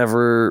like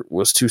never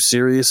was too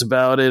serious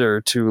about it or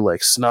too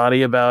like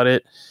snotty about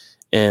it.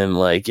 And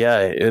like,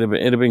 it'd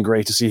have been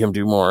great to see him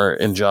do more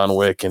in John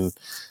Wick and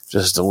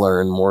just to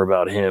learn more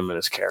about him and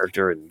his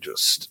character and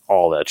just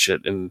all that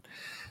shit. And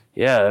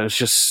it's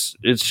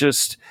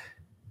just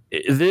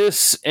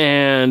this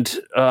and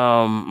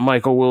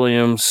Michael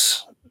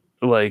Williams,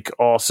 like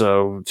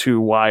also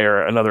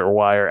another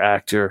Wire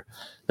actor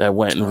that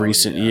went in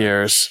recent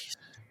years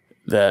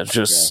that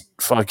just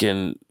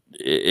fucking,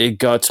 it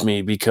guts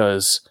me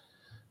because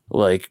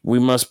like we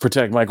must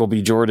protect Michael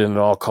B. Jordan at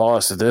all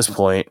costs at this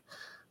point.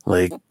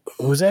 Like,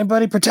 was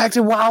anybody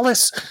protecting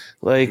Wallace?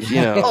 Like,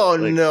 oh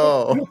like,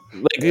 no.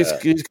 Like these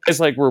guys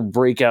like were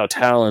breakout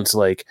talents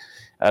like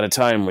at a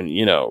time when,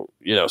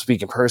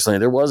 speaking personally,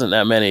 there wasn't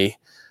that many.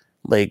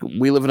 Like,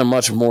 we live in a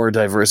much more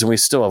diverse, and we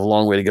still have a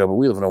long way to go, but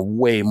we live in a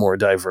way more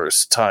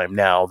diverse time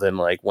now than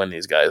like when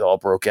these guys all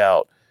broke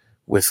out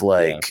with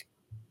like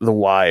The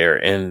Wire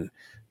and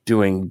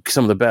doing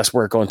some of the best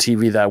work on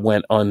TV that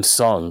went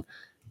unsung,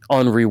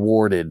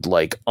 unrewarded,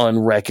 like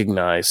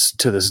unrecognized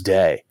to this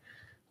day.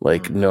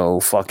 Like no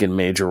fucking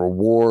major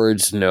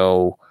awards,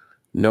 no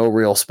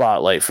real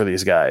spotlight for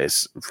these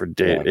guys for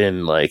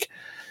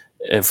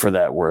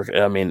that work.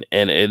 I mean,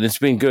 and it's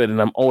been good,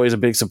 and I'm always a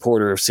big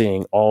supporter of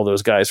seeing all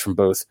those guys from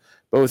both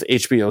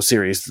HBO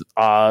series,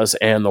 Oz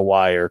and The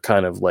Wire,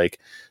 kind of like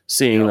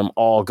seeing them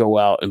all go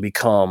out and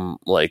become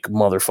like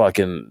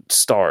motherfucking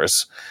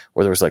stars.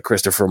 Whether it was like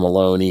Christopher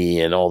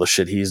Maloney and all the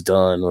shit he's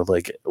done with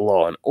like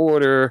Law and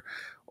Order,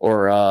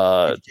 or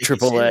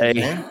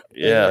AAA,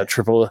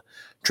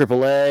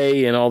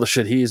 AAA, and all the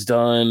shit he's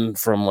done,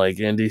 from like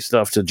indie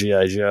stuff to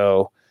G.I.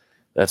 Joe.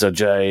 That's a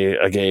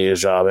gay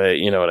job,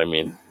 you know what I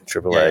mean?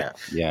 AAA.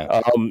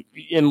 Yeah.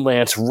 In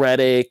Lance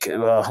Reddick,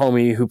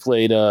 homie who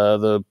played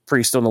the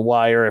priest on The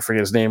Wire. I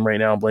forget his name right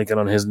now. I'm blanking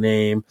on his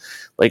name.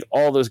 Like,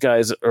 all those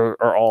guys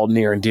are all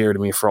near and dear to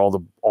me for all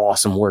the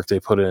awesome work they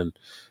put in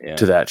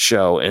to that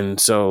show. And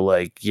so,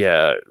 like,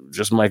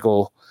 just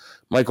Michael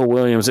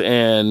Williams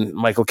and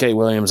Michael K.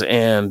 Williams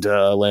and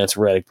Lance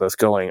Reddick both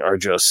going are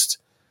just,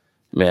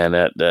 man,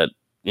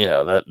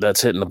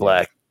 that's hitting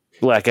the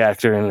black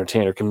actor and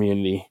entertainer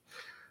community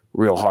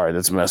real hard.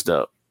 That's messed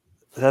up.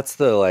 That's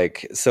the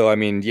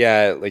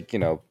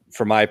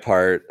for my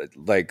part,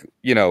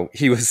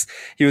 he was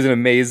an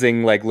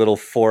amazing little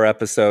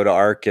 4-episode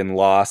arc in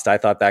Lost. I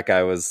thought that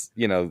guy was,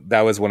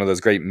 that was one of those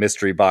great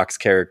mystery box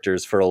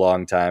characters for a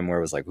long time, where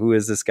it was like, who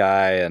is this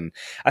guy? And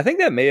I think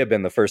that may have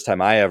been the first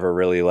time I ever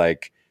really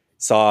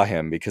saw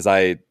him, because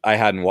I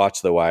hadn't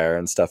watched The Wire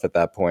and stuff at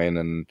that point,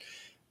 and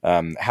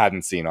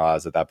hadn't seen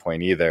Oz at that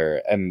point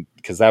either. And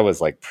because that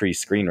was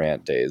pre-Screen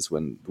Rant days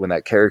when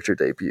that character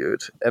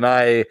debuted. And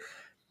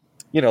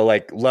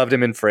like loved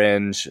him in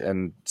Fringe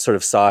and sort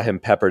of saw him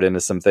peppered into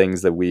some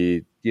things that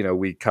we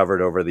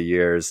covered over the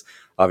years,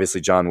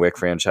 obviously John Wick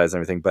franchise and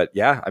everything. But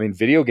yeah, I mean,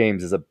 video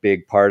games is a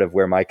big part of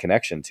where my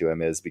connection to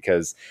him is,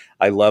 because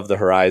I love the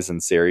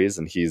Horizon series,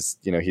 and he's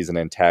an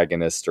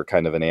antagonist, or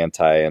kind of an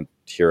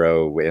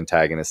anti-hero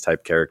antagonist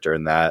type character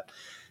in that.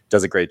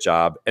 Does a great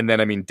job. And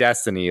then, I mean,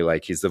 Destiny,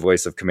 like he's the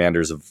voice of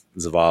Commanders of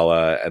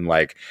Zavala, and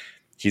like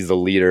he's the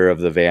leader of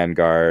the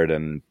Vanguard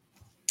and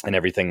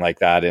everything like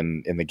that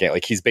in the game.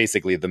 Like he's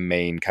basically the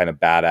main kind of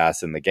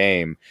badass in the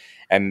game.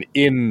 And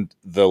in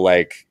the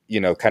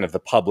kind of the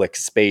public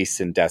space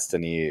in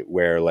Destiny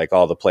where like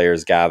all the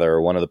players gather,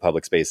 or one of the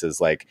public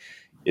spaces, like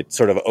it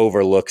sort of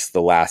overlooks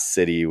the last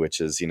city,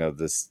 which is,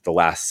 the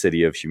last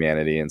city of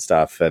humanity and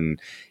stuff. And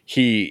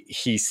he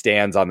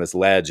stands on this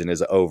ledge and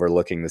is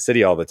overlooking the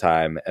city all the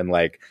time. And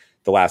like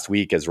the last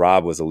week, as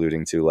Rob was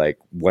alluding to, like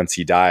once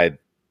he died,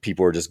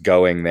 people were just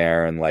going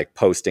there and like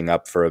posting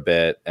up for a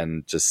bit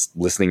and just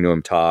listening to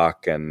him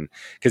talk. And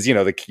because,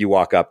 you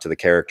walk up to the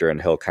character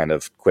and he'll kind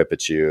of quip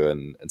at you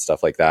and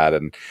stuff like that.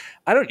 And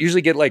I don't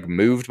usually get like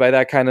moved by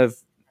that kind of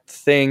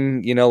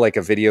thing, like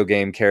a video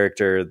game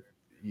character,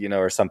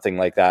 or something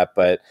like that.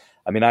 But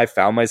I mean, I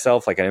found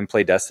myself like, I didn't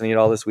play Destiny at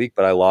all this week,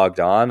 but I logged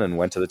on and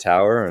went to the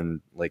tower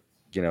and like,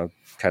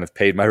 kind of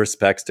paid my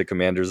respects to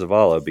Commander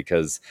Zavala,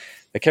 because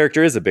the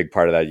character is a big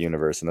part of that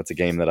universe. And that's a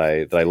game that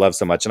I love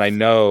so much. And I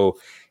know,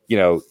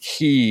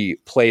 he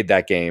played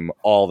that game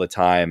all the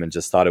time and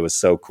just thought it was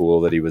so cool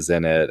that he was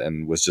in it,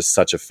 and was just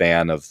such a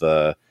fan of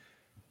the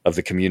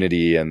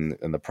community and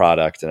the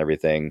product and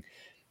everything.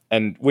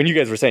 And when you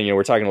guys were saying,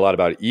 we're talking a lot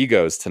about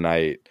egos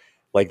tonight,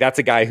 like that's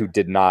a guy who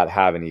did not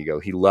have an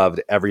ego. He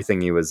loved everything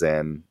he was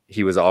in.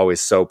 He was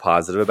always so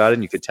positive about it.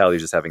 And you could tell he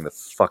was just having the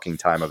fucking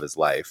time of his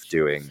life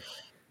doing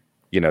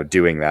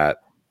that,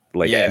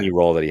 like any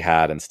role that he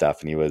had and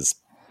stuff. And he was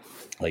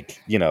like,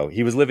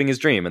 he was living his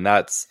dream. And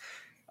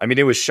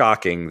it was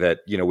shocking that,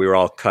 we were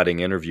all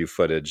cutting interview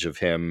footage of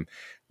him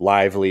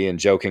lively and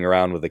joking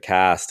around with the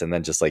cast. And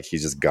then just like,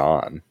 he's just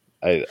gone.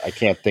 I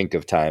can't think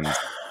of times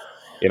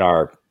in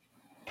our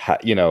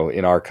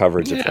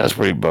coverage. Yeah, that's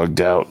pretty bugged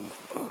out.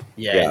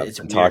 Yeah, it's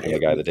talking to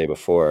the guy the day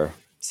before.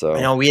 So I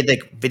know we had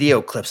like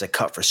video clips that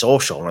cut for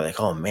social, and we're like,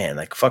 oh man,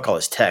 like fuck all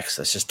this text.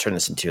 Let's just turn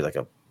this into like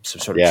some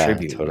sort of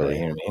tribute. Totally.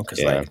 You know what I mean?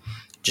 Because like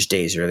just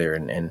days earlier,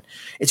 and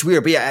it's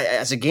weird. But yeah,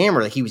 as a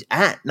gamer, like he was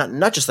at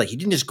not just like he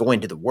didn't just go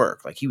into the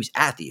work, like he was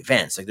at the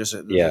events. Like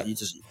he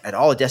just at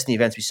all the Destiny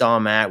events we saw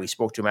him at, we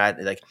spoke to him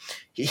at. Like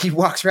he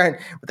walks around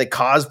with the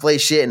cosplay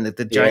shit and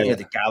the giant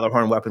the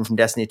Gjallarhorn weapon from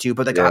Destiny 2.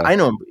 But like I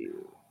know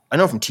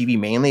him from TV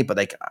mainly, but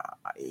like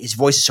his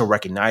voice is so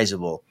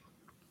recognizable.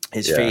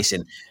 His face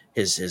and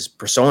his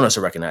persona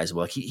so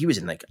recognizable. Like he was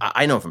in like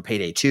I know him from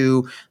Payday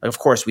 2. Like of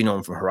course we know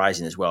him from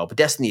Horizon as well. But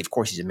Destiny, of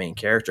course, he's a main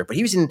character. But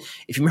he was in,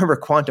 if you remember,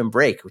 Quantum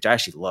Break, which I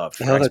actually loved.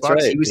 For Xbox. That's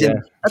right. He was in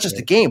not just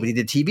the game, but he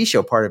did the TV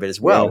show part of it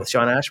as well with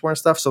Sean Ashmore and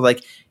stuff. So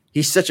like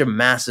he's such a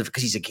massive,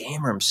 because he's a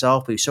gamer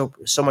himself, but he's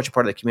so much a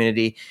part of the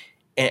community.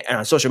 And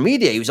on social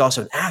media, he was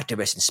also an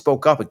activist and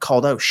spoke up and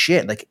called out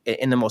shit like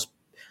in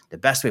the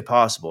best way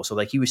possible. So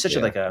like he was such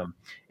an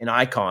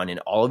icon in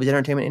all of his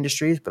entertainment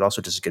industries, but also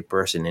just a good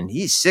person. And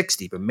he's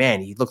 60, but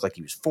man, he looked like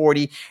he was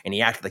 40 and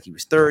he acted like he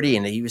was 30.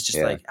 And he was just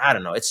like, I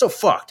don't know. It's so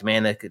fucked,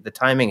 man. The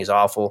timing is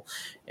awful.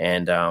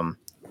 And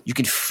you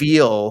could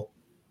feel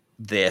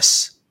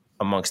this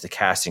amongst the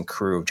cast and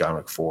crew of John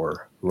Wick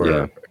 4 who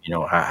are,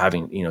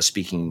 having,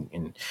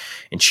 speaking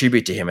in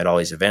tribute to him at all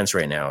these events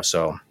right now.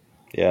 So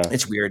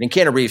it's weird. And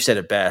Keanu Reeves said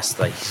it best.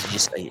 Like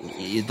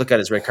you look at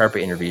his red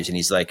carpet interviews and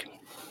he's like,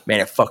 man,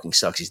 it fucking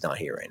sucks he's not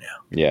here right now.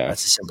 Yeah.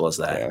 That's as simple as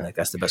that. Yeah. Like,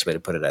 that's the best way to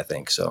put it, I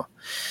think. So,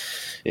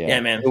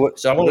 man.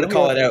 So I wanted to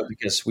call it out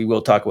because we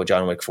will talk about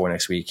John Wick 4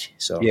 next week.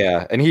 So,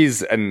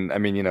 and I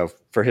mean,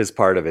 for his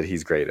part of it,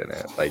 he's great in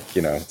it. Like,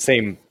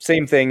 same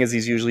thing as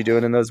he's usually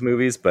doing in those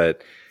movies,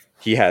 but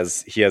he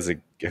has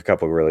a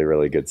couple really,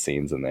 really good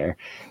scenes in there.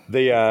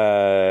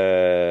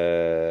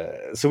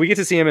 So we get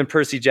to see him in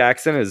Percy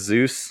Jackson as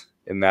Zeus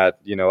in that,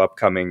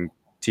 upcoming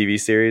TV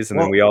series, and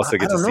then we also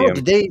get to see him.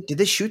 Did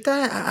they shoot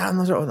that? I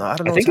don't know. I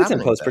think it's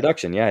in post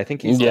production. Yeah, I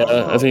think he's.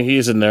 I think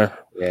he's in there.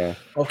 Yeah.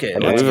 Okay. I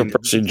believe a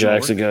Percy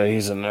Jackson guy.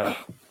 He's in there.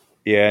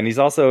 Yeah, and he's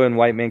also in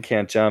White Man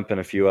Can't Jump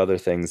and a few other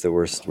things that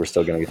we're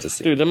still going to get to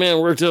see. Dude, the man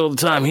worked all the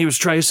time. He was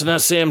tracing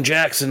that Sam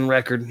Jackson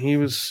record. He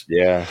was.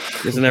 Yeah.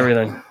 He's in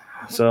everything.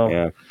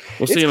 So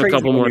we'll see him a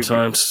couple more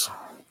times.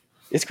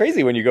 It's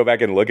crazy when you go back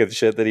and look at the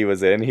shit that he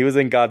was in. He was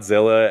in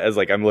Godzilla as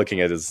like, I'm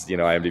looking at his,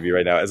 IMDb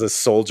right now, as a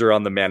soldier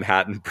on the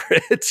Manhattan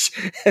Bridge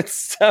and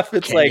stuff.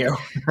 It's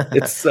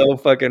it's so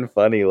fucking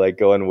funny, like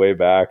going way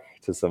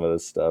back to some of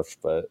this stuff.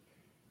 But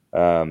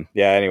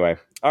anyway.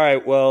 All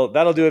right. Well,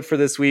 that'll do it for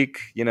this week.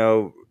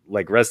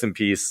 Like rest in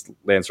peace,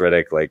 Lance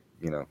Reddick. Like,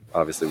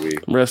 obviously we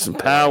rest in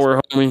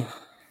power, homie.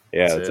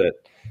 Yeah, that's it.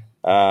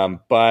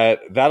 But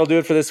that'll do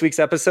it for this week's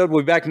episode.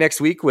 We'll be back next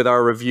week with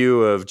our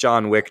review of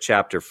John Wick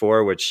Chapter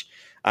 4, which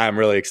I'm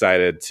really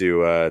excited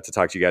to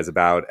talk to you guys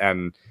about.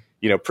 And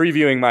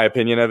previewing my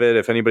opinion of it.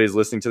 If anybody's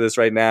listening to this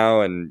right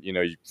now and,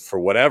 for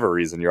whatever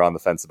reason you're on the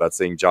fence about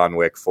seeing John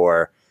Wick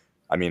 4,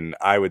 I mean,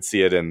 I would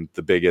see it in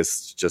the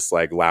biggest, just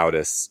like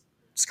loudest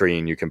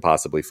screen you can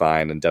possibly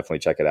find, and definitely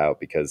check it out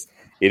because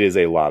it is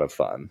a lot of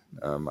fun.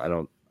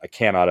 I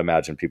cannot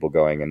imagine people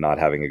going and not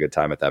having a good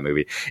time at that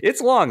movie.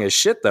 It's long as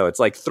shit though. It's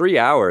like 3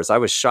 hours. I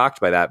was shocked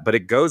by that, but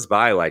it goes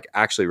by like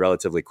actually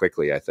relatively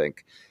quickly, I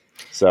think.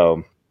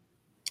 So,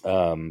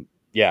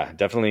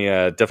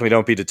 definitely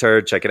don't be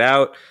deterred. Check it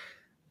out.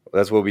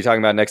 That's what we'll be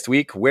talking about next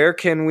week. Where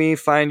can we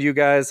find you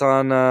guys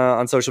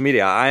on social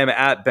media? I am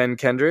at Ben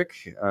Kendrick.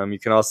 You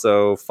can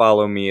also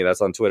follow me.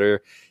 That's on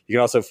Twitter. You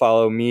can also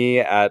follow me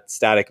at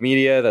Static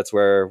Media. That's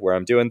where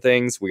I'm doing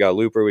things. We got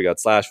Looper. We got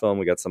Slash Film.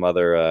 We got some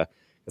other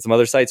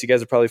sites you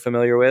guys are probably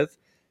familiar with.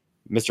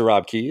 Mr.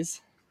 Rob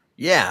Keys.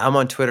 Yeah, I'm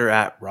on Twitter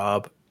at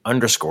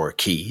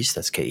Rob_Keys.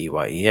 That's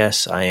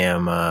Keyes. I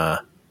am.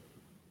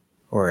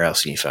 Where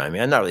else can you find me?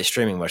 I'm not really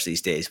streaming much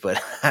these days,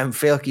 but I'm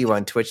Failq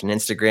on Twitch and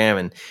Instagram,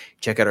 and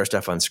check out our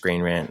stuff on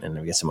Screen Rant, and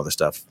we get some other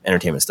stuff,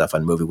 entertainment stuff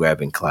on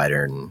MovieWeb and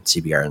Collider and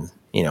CBR,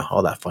 and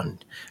all that fun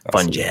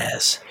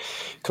jazz.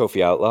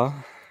 Kofi Outlaw.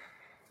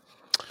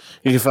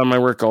 You can find my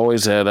work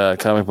always at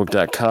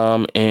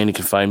comicbook.com, and you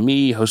can find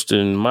me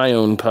hosting my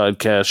own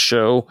podcast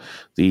show,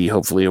 the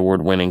hopefully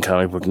award-winning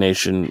Comic Book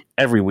Nation,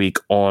 every week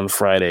on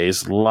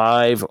Fridays,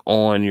 live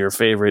on your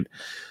favorite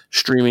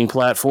streaming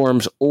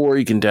platforms, or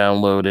you can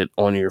download it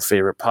on your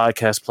favorite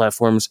podcast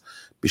platforms.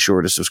 Be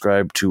sure to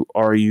subscribe to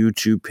our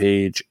YouTube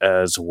page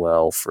as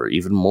well for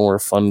even more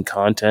fun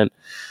content.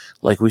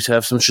 Like we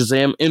have some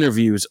Shazam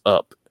interviews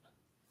up.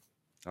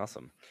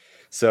 Awesome.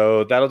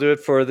 So that'll do it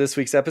for this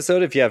week's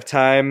episode. If you have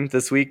time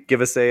this week, give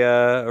us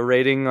a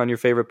rating on your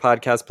favorite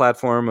podcast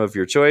platform of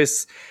your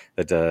choice.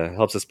 That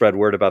helps us spread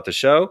word about the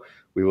show.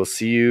 We will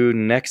see you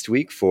next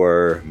week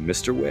for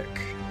Mr. Wick.